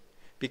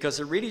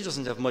 because it really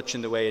doesn't have much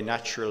in the way of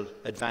natural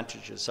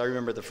advantages. I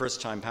remember the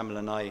first time Pamela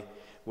and I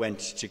went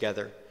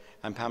together,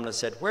 and Pamela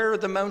said, "Where are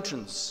the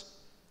mountains?"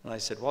 And I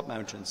said, "What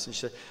mountains?" And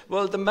she said,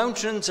 "Well, the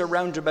mountains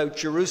around about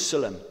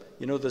Jerusalem.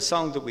 You know, the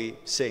song that we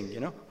sing,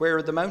 you know, where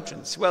are the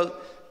mountains?" Well,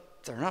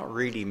 they're not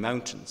really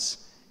mountains.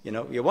 You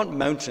know, you want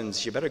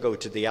mountains, you better go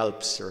to the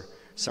Alps or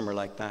somewhere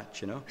like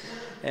that, you know.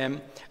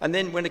 And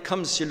then when it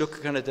comes to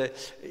look kind of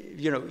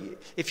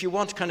if you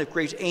want kind of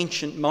great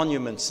ancient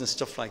monuments and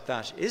stuff like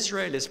that,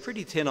 Israel is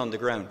pretty thin on the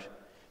ground.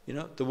 You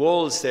know, the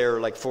walls there are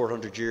like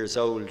 400 years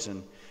old,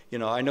 and, you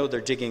know, I know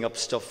they're digging up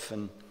stuff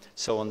and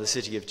so on, the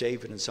city of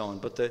David and so on,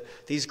 but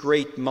these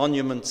great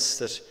monuments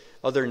that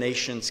other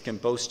nations can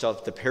boast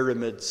of, the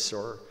pyramids,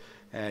 or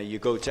you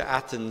go to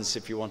Athens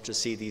if you want to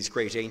see these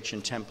great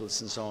ancient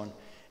temples and so on.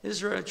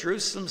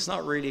 Jerusalem's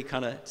not really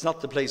it's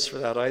not the place for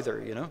that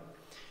either, you know.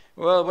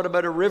 Well, what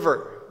about a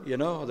river, you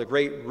know, the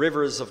great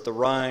rivers of the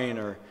Rhine,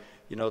 or,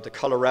 you know, the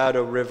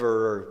Colorado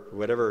River, or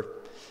whatever.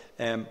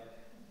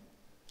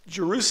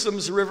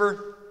 Jerusalem's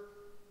river,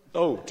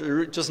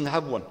 it doesn't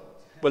have one.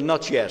 Well,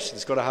 not yet.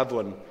 It's going to have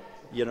one,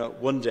 you know,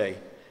 one day,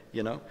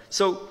 you know.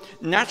 So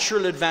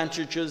natural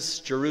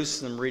advantages,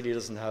 Jerusalem really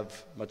doesn't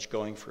have much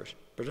going for it.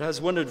 But it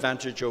has one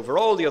advantage over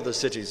all the other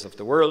cities of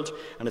the world,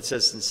 and it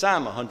says in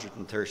Psalm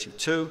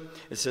 132,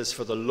 it says,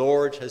 "For the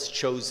Lord has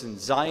chosen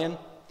Zion.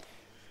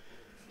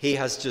 He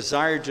has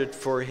desired it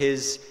for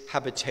his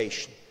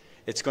habitation."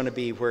 It's going to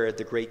be where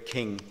the great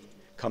King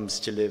comes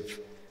to live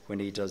when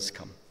he does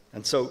come.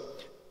 And so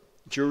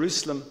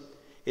Jerusalem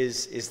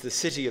is the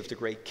city of the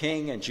great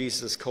King, and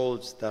Jesus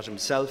called that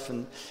himself.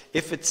 And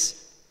if it's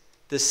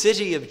the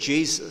city of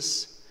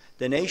Jesus,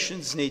 the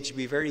nations need to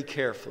be very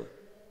careful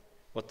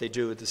what they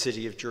do with the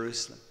city of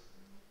Jerusalem.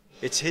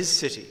 It's his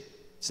city.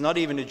 It's not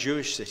even a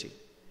Jewish city.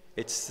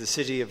 It's the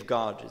city of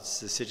God. It's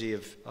the city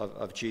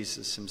of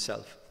Jesus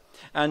himself.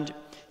 And,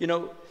 you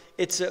know,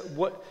 it's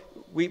what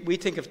we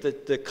think of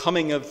the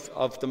coming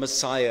of the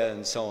Messiah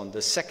and so on,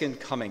 the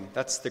second coming.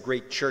 That's the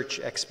great church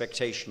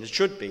expectation. It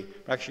should be.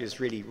 Actually, it's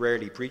really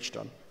rarely preached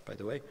on, by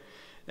the way.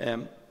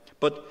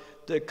 But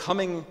the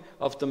coming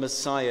of the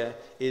Messiah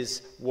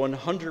is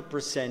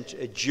 100%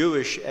 a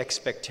Jewish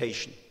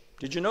expectation.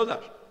 Did you know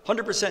that?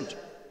 100%.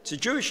 It's a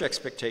Jewish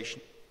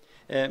expectation.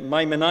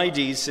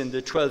 Maimonides in the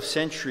 12th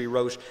century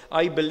wrote,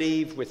 "I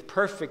believe with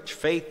perfect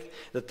faith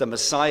that the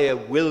Messiah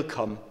will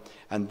come,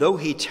 and though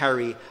he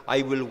tarry,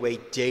 I will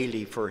wait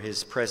daily for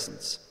his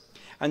presence."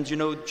 And, you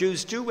know,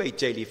 Jews do wait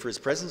daily for his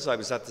presence. I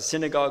was at the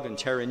synagogue in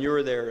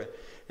Terenure there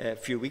a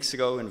few weeks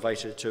ago,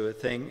 invited to a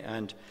thing,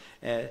 and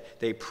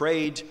they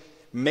prayed,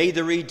 "May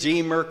the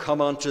Redeemer come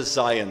unto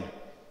Zion."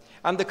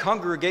 And the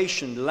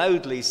congregation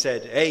loudly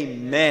said,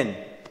 "Amen,"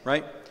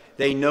 right?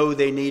 They know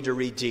they need a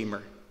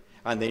Redeemer,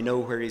 and they know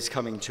where he's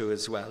coming to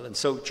as well. And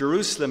so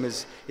Jerusalem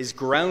is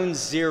ground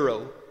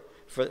zero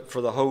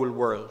for the whole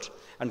world.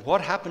 And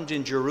what happened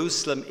in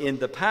Jerusalem in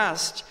the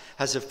past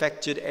has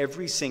affected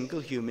every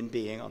single human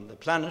being on the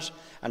planet,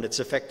 and it's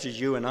affected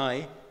you and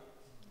I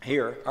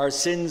here. Our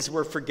sins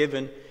were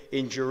forgiven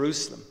in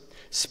Jerusalem.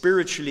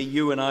 Spiritually,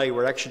 you and I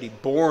were actually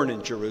born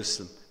in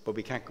Jerusalem, but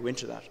we can't go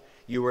into that.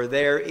 You were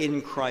there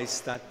in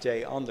Christ that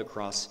day on the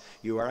cross.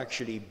 You are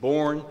actually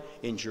born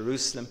in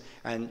Jerusalem,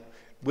 and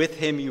with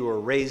him you were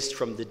raised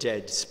from the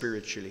dead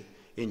spiritually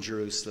in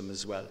Jerusalem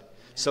as well.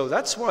 So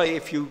that's why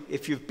if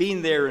you've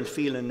been there and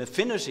feel an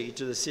affinity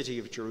to the city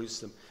of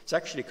Jerusalem, it's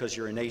actually because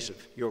you're a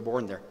native. You were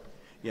born there,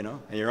 you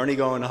know, and you're only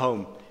going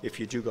home if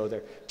you do go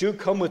there. Do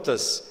come with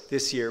us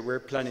this year. We're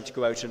planning to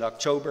go out in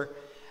October,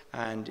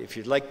 and if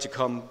you'd like to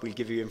come, we'll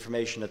give you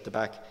information at the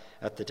back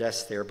at the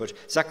desk there. But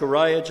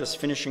Zechariah, just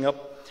finishing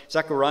up,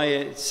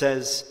 Zechariah, it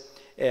says,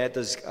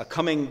 there's a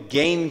coming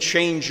game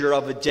changer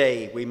of a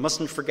day. We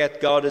mustn't forget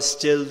God is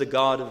still the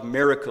God of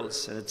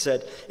miracles. And it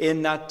said,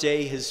 "In that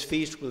day his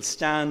feet will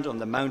stand on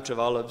the Mount of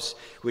Olives,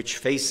 which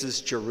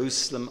faces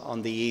Jerusalem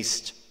on the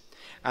east.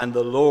 And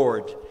the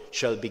Lord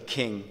shall be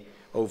king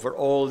over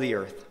all the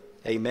earth."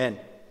 Amen.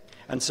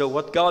 And so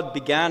what God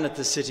began at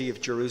the city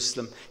of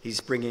Jerusalem,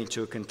 he's bringing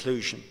to a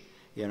conclusion,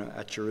 you know,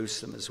 at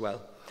Jerusalem as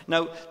well.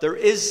 Now, there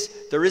is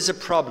a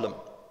problem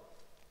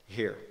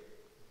here.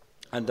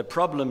 And the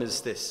problem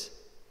is this.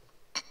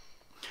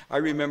 I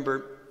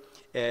remember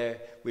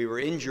we were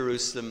in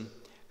Jerusalem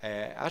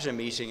at a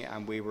meeting,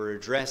 and we were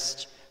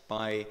addressed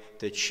by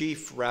the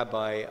chief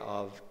rabbi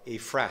of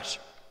Ephrat.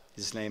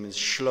 His name is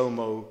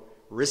Shlomo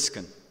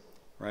Riskin,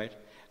 right?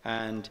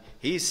 And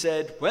he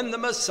said, when the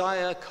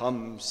Messiah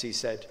comes, he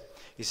said,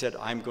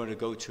 I'm going to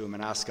go to him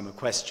and ask him a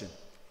question.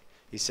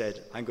 He said,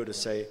 I'm going to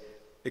say,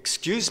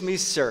 excuse me,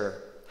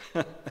 sir,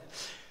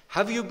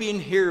 have you been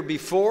here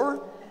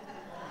before?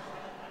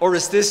 Or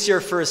is this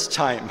your first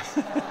time?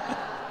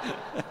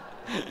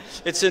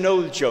 It's an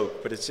old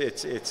joke, but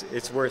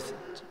it's worth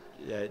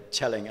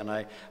telling. And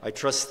I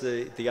trust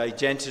the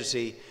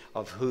identity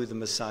of who the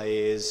Messiah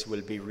is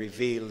will be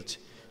revealed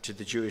to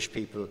the Jewish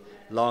people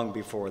long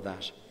before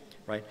that,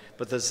 right?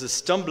 But there's a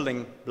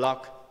stumbling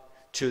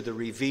block to the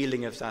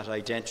revealing of that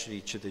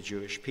identity to the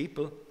Jewish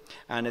people,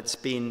 and it's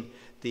been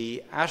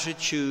the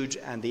attitude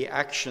and the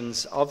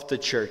actions of the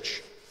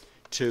church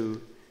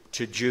to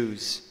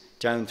Jews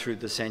down through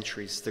the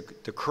centuries.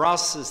 The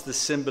cross is the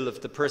symbol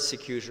of the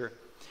persecutor,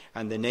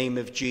 and the name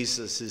of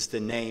Jesus is the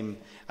name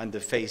and the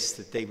face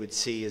that they would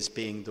see as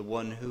being the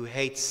one who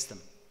hates them.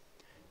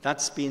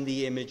 That's been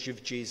the image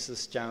of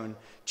Jesus down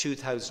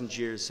 2,000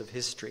 years of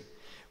history.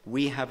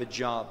 We have a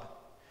job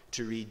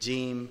to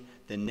redeem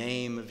the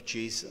name of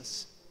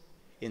Jesus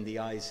in the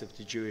eyes of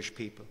the Jewish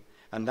people.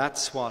 And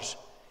that's what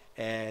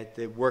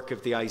the work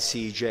of the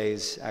ICEJ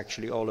is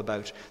actually all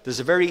about. There's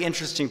a very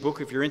interesting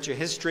book, if you're into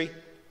history.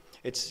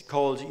 It's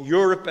called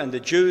Europe and the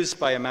Jews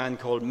by a man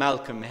called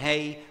Malcolm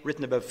Hay,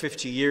 written about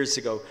 50 years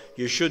ago.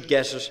 You should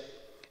get it.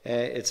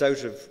 It's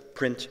out of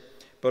print.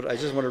 But I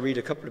just want to read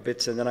a couple of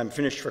bits and then I'm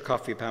finished for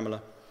coffee,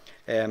 Pamela.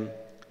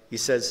 He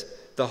says,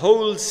 the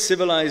whole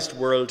civilized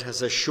world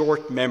has a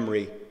short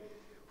memory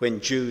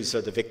when Jews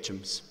are the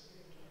victims.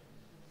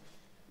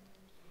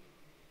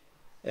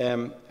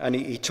 And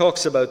he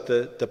talks about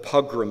the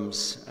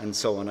pogroms and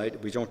so on.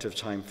 We don't have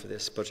time for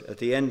this, but at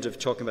the end of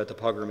talking about the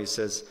pogrom, he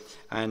says,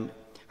 and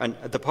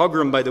the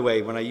pogrom, by the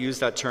way, when I use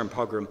that term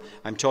pogrom,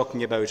 I'm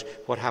talking about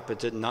what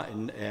happened in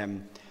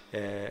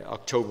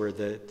October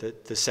the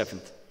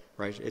 7th,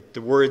 right?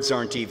 The words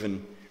aren't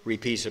even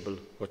repeatable,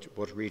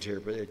 what read here,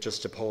 but it's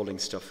just appalling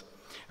stuff.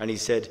 And he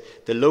said,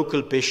 the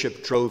local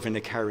bishop drove in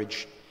a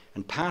carriage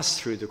and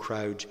passed through the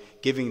crowd,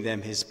 giving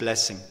them his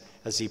blessing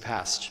as he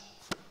passed.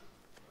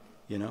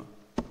 You know,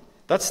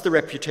 that's the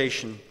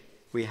reputation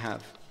we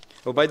have.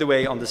 Oh, by the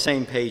way, on the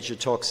same page it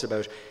talks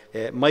about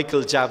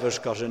Michael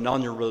Davitt got an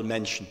honourable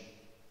mention,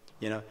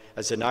 you know,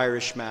 as an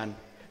Irish man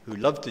who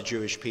loved the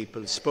Jewish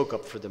people, spoke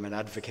up for them and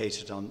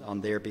advocated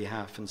on their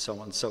behalf and so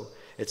on. So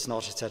it's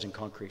not set in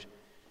concrete.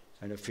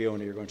 I know,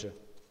 Fiona, you're going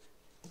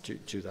to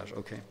do that.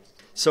 Okay.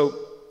 So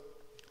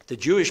the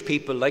Jewish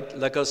people,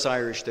 like us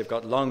Irish, they've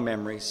got long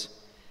memories.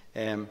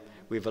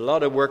 We have a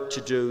lot of work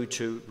to do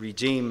to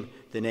redeem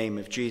the name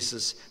of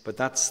Jesus, but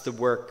that's the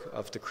work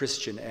of the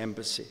Christian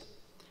embassy.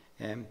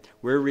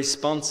 We're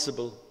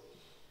responsible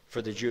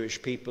for the Jewish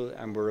people,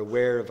 and we're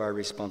aware of our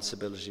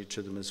responsibility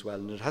to them as well.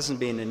 And it hasn't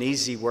been an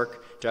easy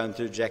work down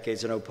through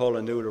decades. I know Paul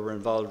and Nuala were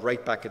involved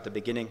right back at the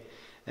beginning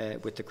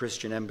with the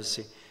Christian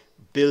embassy.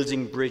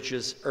 Building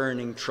bridges,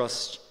 earning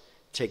trust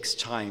takes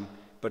time,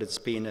 but it's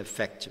been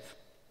effective.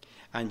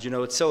 And, you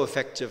know, it's so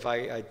effective.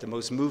 The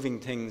most moving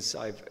things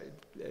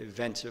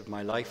event of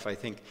my life, I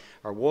think,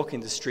 are walking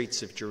the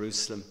streets of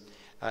Jerusalem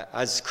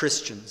as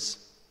Christians,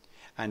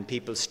 and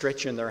people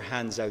stretching their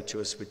hands out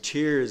to us with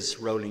tears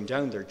rolling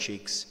down their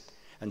cheeks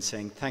and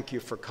saying, thank you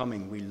for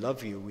coming, we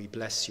love you, we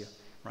bless you,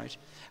 right?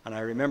 And I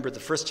remember the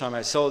first time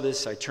I saw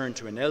this, I turned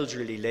to an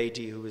elderly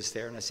lady who was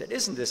there and I said,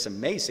 isn't this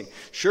amazing?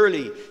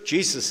 Surely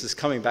Jesus is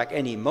coming back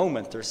any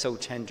moment, they're so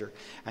tender.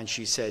 And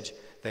she said,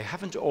 they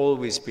haven't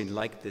always been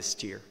like this,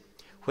 dear.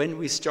 When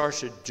we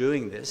started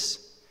doing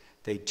this,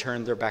 they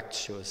turned their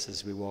backs to us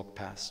as we walked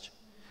past.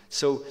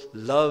 So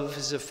love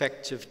is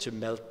effective to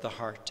melt the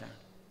heart down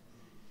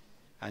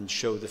and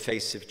show the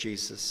face of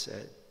Jesus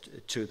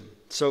to them.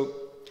 So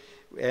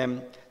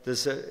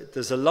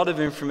there's a lot of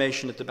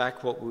information at the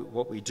back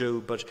what we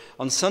do, but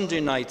on Sunday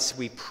nights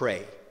we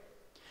pray.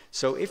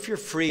 So if you're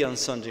free on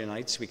Sunday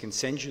nights, we can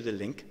send you the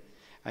link,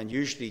 and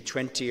usually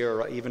 20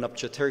 or even up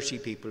to 30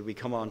 people, we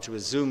come on to a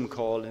Zoom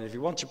call, and if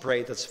you want to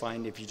pray, that's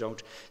fine. If you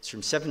don't, it's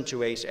from 7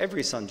 to 8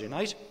 every Sunday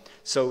night.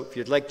 So if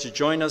you'd like to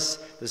join us,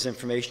 there's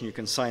information, you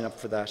can sign up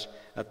for that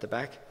at the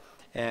back.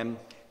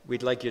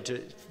 We'd like you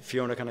to,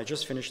 Fiona, can I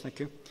just finish? Thank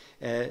you.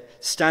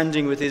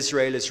 Standing with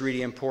Israel is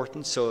really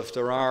important. So if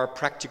there are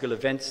practical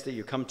events that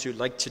you come to,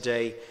 like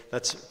today,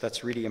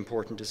 that's really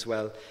important as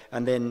well.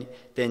 And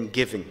then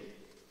giving.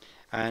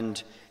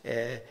 And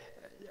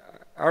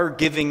our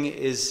giving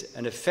is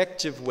an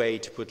effective way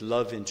to put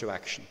love into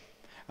action.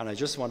 And I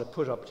just want to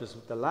put up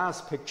just the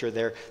last picture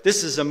there.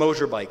 This is a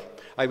motorbike.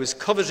 I was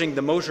coveting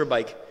the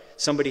motorbike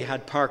somebody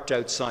had parked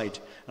outside,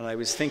 and I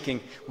was thinking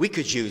we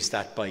could use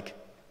that bike.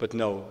 But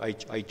no,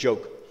 I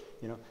joke.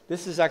 You know,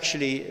 this is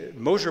actually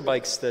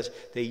motorbikes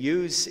that they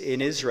use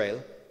in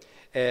Israel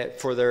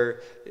for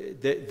their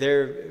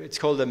it's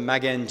called the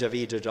Magen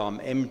David Adom,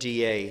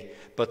 MDA,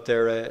 but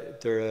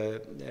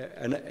they're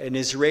an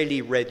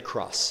Israeli Red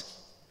Cross.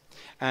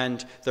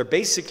 And they're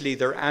basically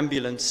their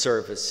ambulance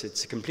service.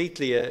 It's a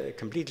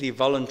completely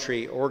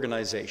voluntary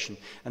organization.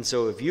 And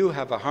so if you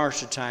have a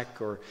heart attack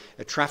or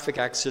a traffic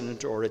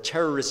accident or a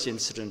terrorist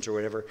incident or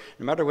whatever,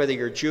 no matter whether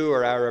you're Jew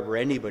or Arab or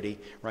anybody,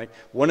 right,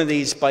 one of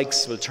these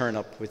bikes will turn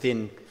up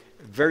within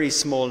a very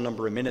small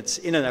number of minutes,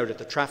 in and out of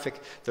the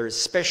traffic. They're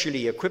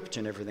specially equipped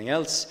and everything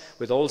else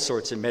with all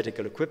sorts of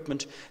medical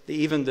equipment.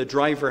 Even the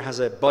driver has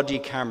a body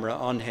camera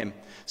on him,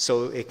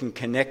 so it can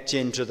connect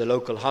into the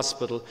local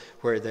hospital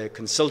where the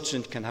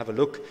consultant can have a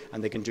look,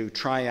 and they can do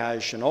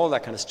triage and all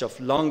that kind of stuff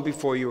long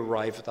before you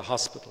arrive at the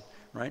hospital,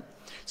 right?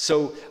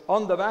 So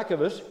on the back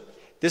of it,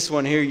 this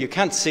one here, you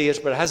can't see it,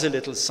 but it has a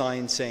little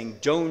sign saying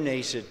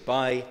donated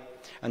by.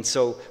 And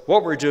so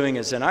what we're doing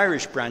as an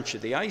Irish branch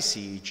of the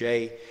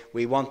ICEJ,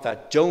 we want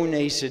that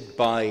donated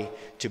by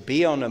to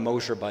be on a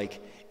motorbike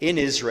in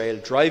Israel,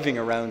 driving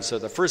around. So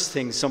the first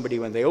thing somebody,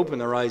 when they open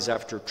their eyes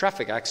after a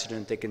traffic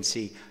accident, they can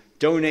see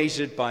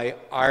donated by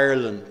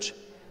Ireland,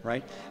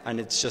 right?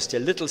 And it's just a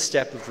little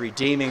step of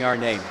redeeming our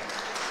name.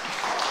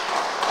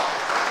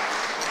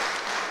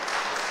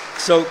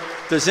 So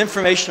there's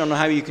information on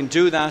how you can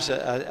do that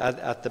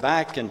at the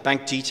back, and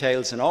bank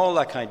details and all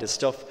that kind of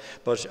stuff.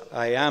 But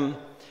I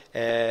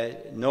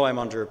know I'm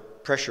under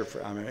pressure,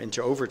 I'm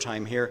into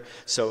overtime here,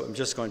 so I'm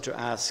just going to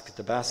ask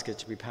the basket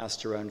to be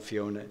passed around,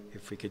 Fiona,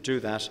 if we could do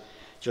that,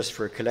 just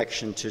for a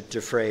collection to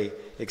defray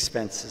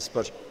expenses.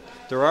 But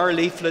there are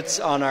leaflets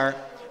on our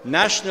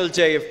National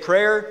Day of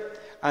Prayer,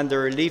 and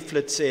there are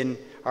leaflets in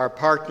our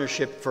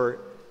partnership for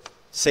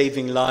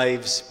saving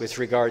lives with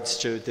regards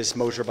to this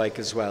motorbike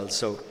as well.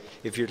 So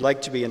if you'd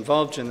like to be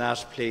involved in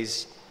that,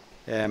 please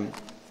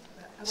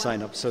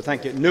sign up. So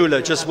thank you.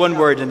 Nuala, just one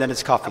word and then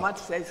it's coffee. I want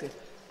to say something.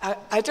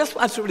 I just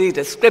want to read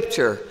a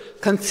scripture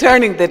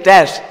concerning the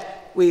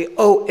debt we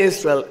owe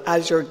Israel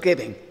as you're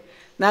giving.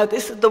 Now,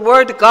 this is the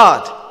word of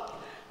God.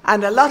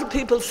 And a lot of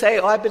people say,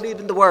 oh, I believe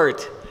in the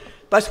word.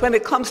 But when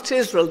it comes to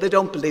Israel, they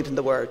don't believe in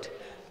the word.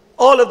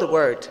 All of the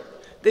word.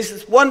 This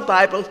is one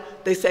Bible.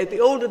 They say the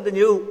old and the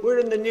new. We're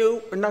in the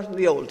new, we're not in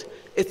the old.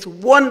 It's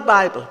one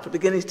Bible from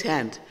beginning to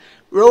end.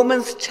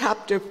 Romans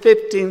chapter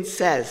 15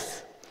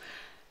 says,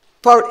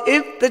 for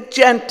if the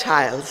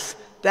Gentiles,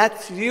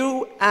 that's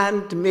you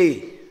and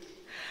me,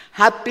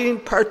 have been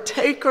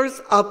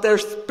partakers of their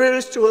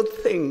spiritual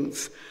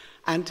things,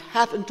 and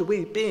haven't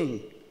we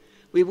been?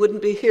 We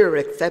wouldn't be here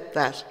except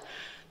that.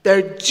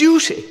 Their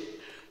duty,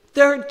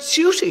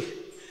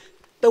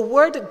 the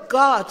word of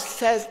God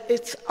says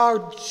it's our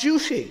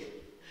duty,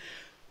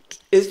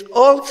 is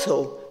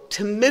also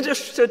to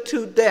minister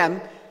to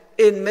them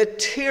in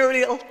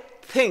material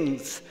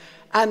things.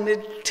 And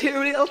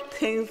material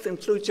things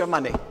include your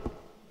money.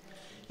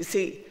 You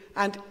see,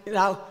 and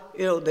now,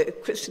 you know, the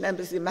Christian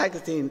Embassy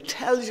magazine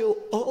tells you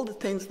all the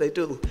things they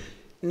do,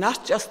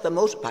 not just the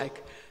motorbike.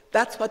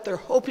 That's what they're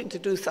hoping to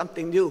do,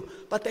 something new.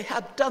 But they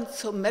have done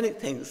so many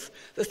things.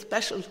 The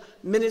special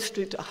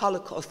ministry to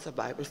Holocaust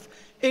survivors,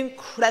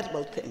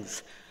 incredible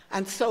things.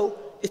 And so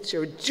it's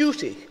your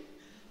duty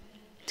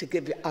to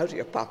give it out of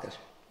your pocket.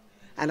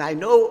 And I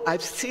know,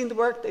 I've seen the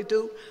work they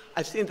do.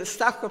 I've seen the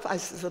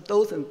sacrifices of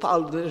those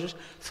involved in it.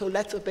 So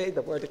let's obey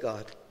the word of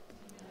God.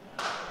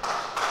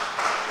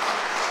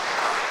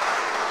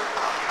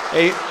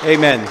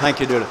 Amen.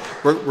 Thank you, Nuala.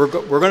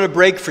 We're going to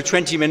break for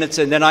 20 minutes,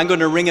 and then I'm going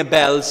to ring a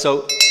bell.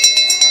 So,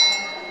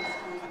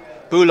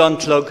 Bull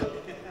unplug.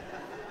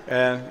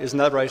 Isn't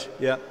that right?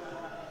 Yeah.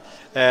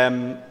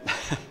 And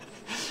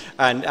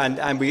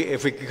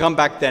if we could come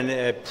back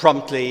then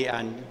promptly,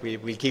 and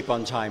we'll keep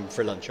on time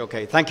for lunch.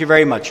 Okay. Thank you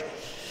very much.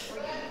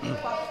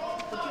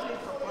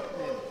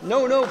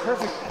 No,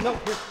 perfect. No,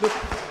 look.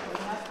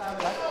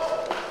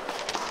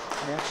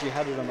 I actually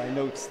had it on my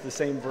notes, the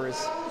same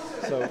verse.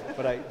 So,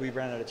 but we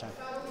ran out of time.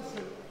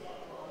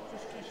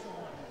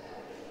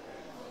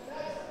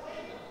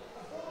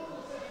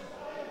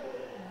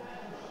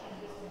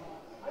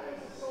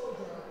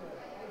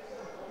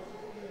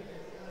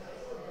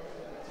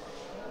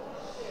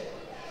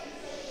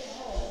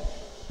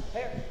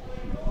 Here,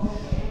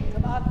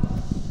 come on.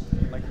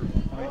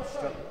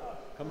 Microphone.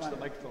 Come to the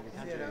microphone. We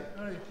can't hear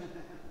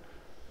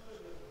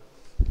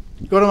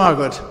you. Go to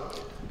Margaret.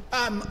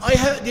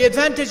 The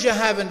advantage I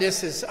have in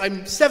this is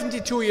I'm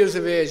 72 years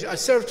of age. I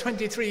served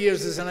 23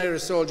 years as an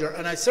Irish soldier,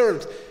 and I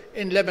served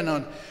in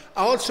Lebanon.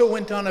 I also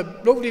went on a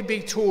lovely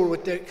big tour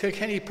with the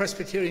Kilkenny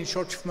Presbyterian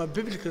Church from a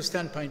biblical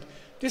standpoint.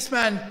 This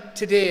man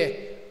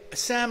today,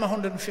 Psalm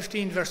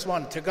 115 verse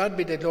 1, to God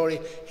be the glory,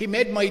 he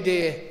made my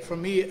day for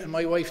me and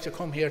my wife to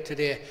come here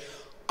today.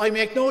 I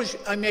make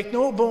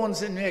no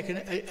bones in making,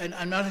 and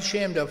I'm not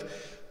ashamed of,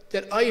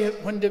 that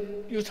when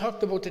you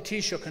talked about the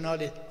Taoiseach and all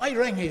that, I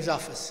rang his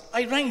office.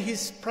 I rang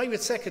his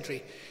private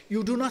secretary.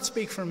 You do not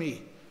speak for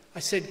me. I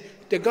said,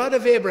 the God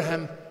of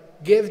Abraham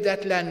gave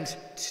that land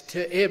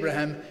to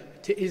Abraham,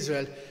 to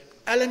Israel.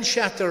 Alan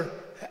Shatter,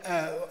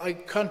 I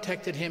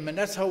contacted him, and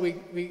that's how we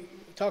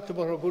talked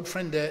about our good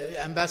friend, the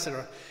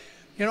ambassador.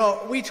 You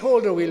know, we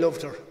told her we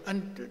loved her.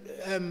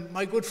 And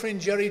my good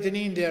friend Jerry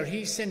Deneen there,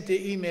 he sent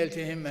the email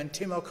to him, and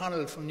Tim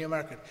O'Connell from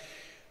Newmarket.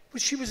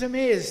 But she was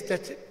amazed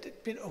that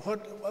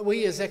what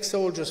we as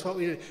ex-soldiers, what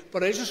we do.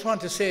 But I just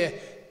want to say,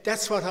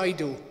 that's what I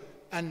do.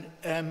 And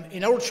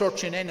in our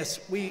church in Ennis,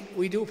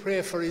 we do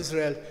pray for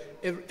Israel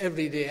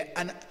every day.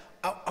 And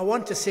I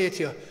want to say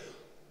to you,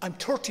 I'm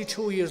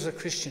 32 years a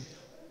Christian.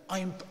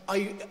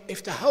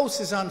 If the house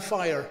is on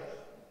fire,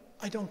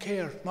 I don't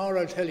care.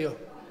 Maura, I'll tell you,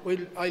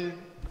 I'll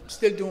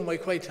still do my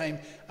quiet time,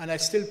 and I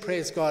still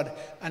praise God.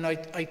 And I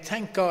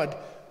thank God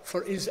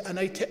for Israel.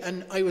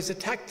 And I was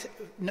attacked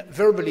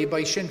verbally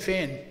by Sinn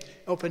Féin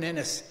up in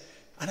Ennis.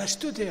 And I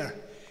stood there.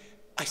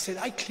 I said,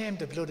 I claim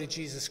the blood of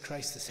Jesus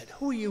Christ. I said,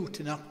 who are you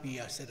to knock me?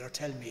 I said, or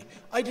tell me.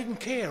 I didn't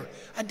care.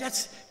 And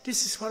this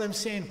is what I'm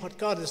saying, what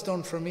God has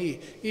done for me.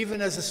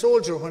 Even as a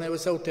soldier when I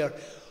was out there,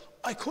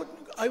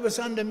 I was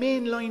on the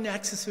main line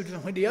axis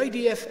when the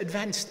IDF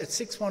advanced at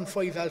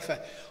 615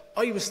 Alpha.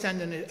 I was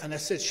standing and I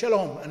said,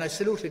 Shalom, and I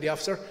saluted the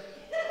officer.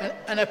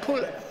 And I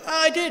pulled.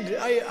 I did.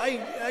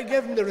 I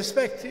gave him the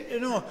respect, you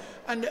know.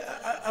 And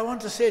I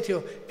want to say to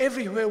you,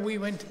 everywhere we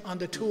went on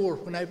the tour,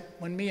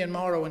 when me and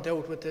Maura went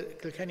out with the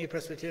Kilkenny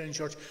Presbyterian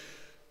Church,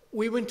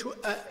 we went to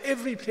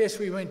every place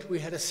we went. We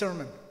had a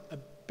sermon, a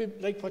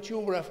bit like what you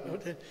were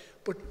after.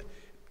 But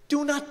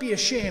do not be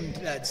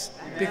ashamed, lads.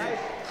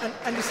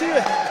 And you see,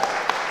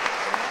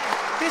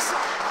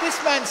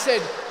 this man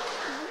said,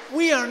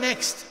 "We are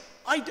next."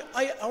 I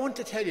want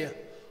to tell you,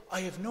 I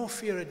have no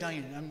fear of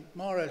dying. And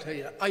Maura, I'll tell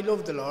you, I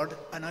love the Lord,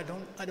 and I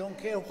don't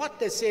care what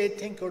they say,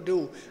 think, or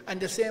do. And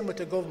the same with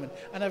the government.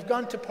 And I've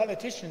gone to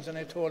politicians and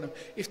I've told them,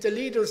 if the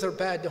leaders are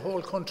bad, the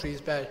whole country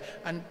is bad.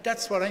 And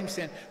that's what I'm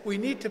saying. We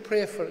need to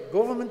pray for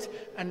government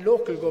and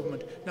local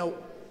government. Now,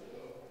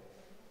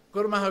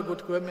 Gurmaha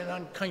gut government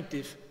and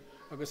kaintiv,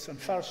 agus an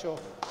farsho.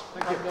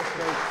 Thank you.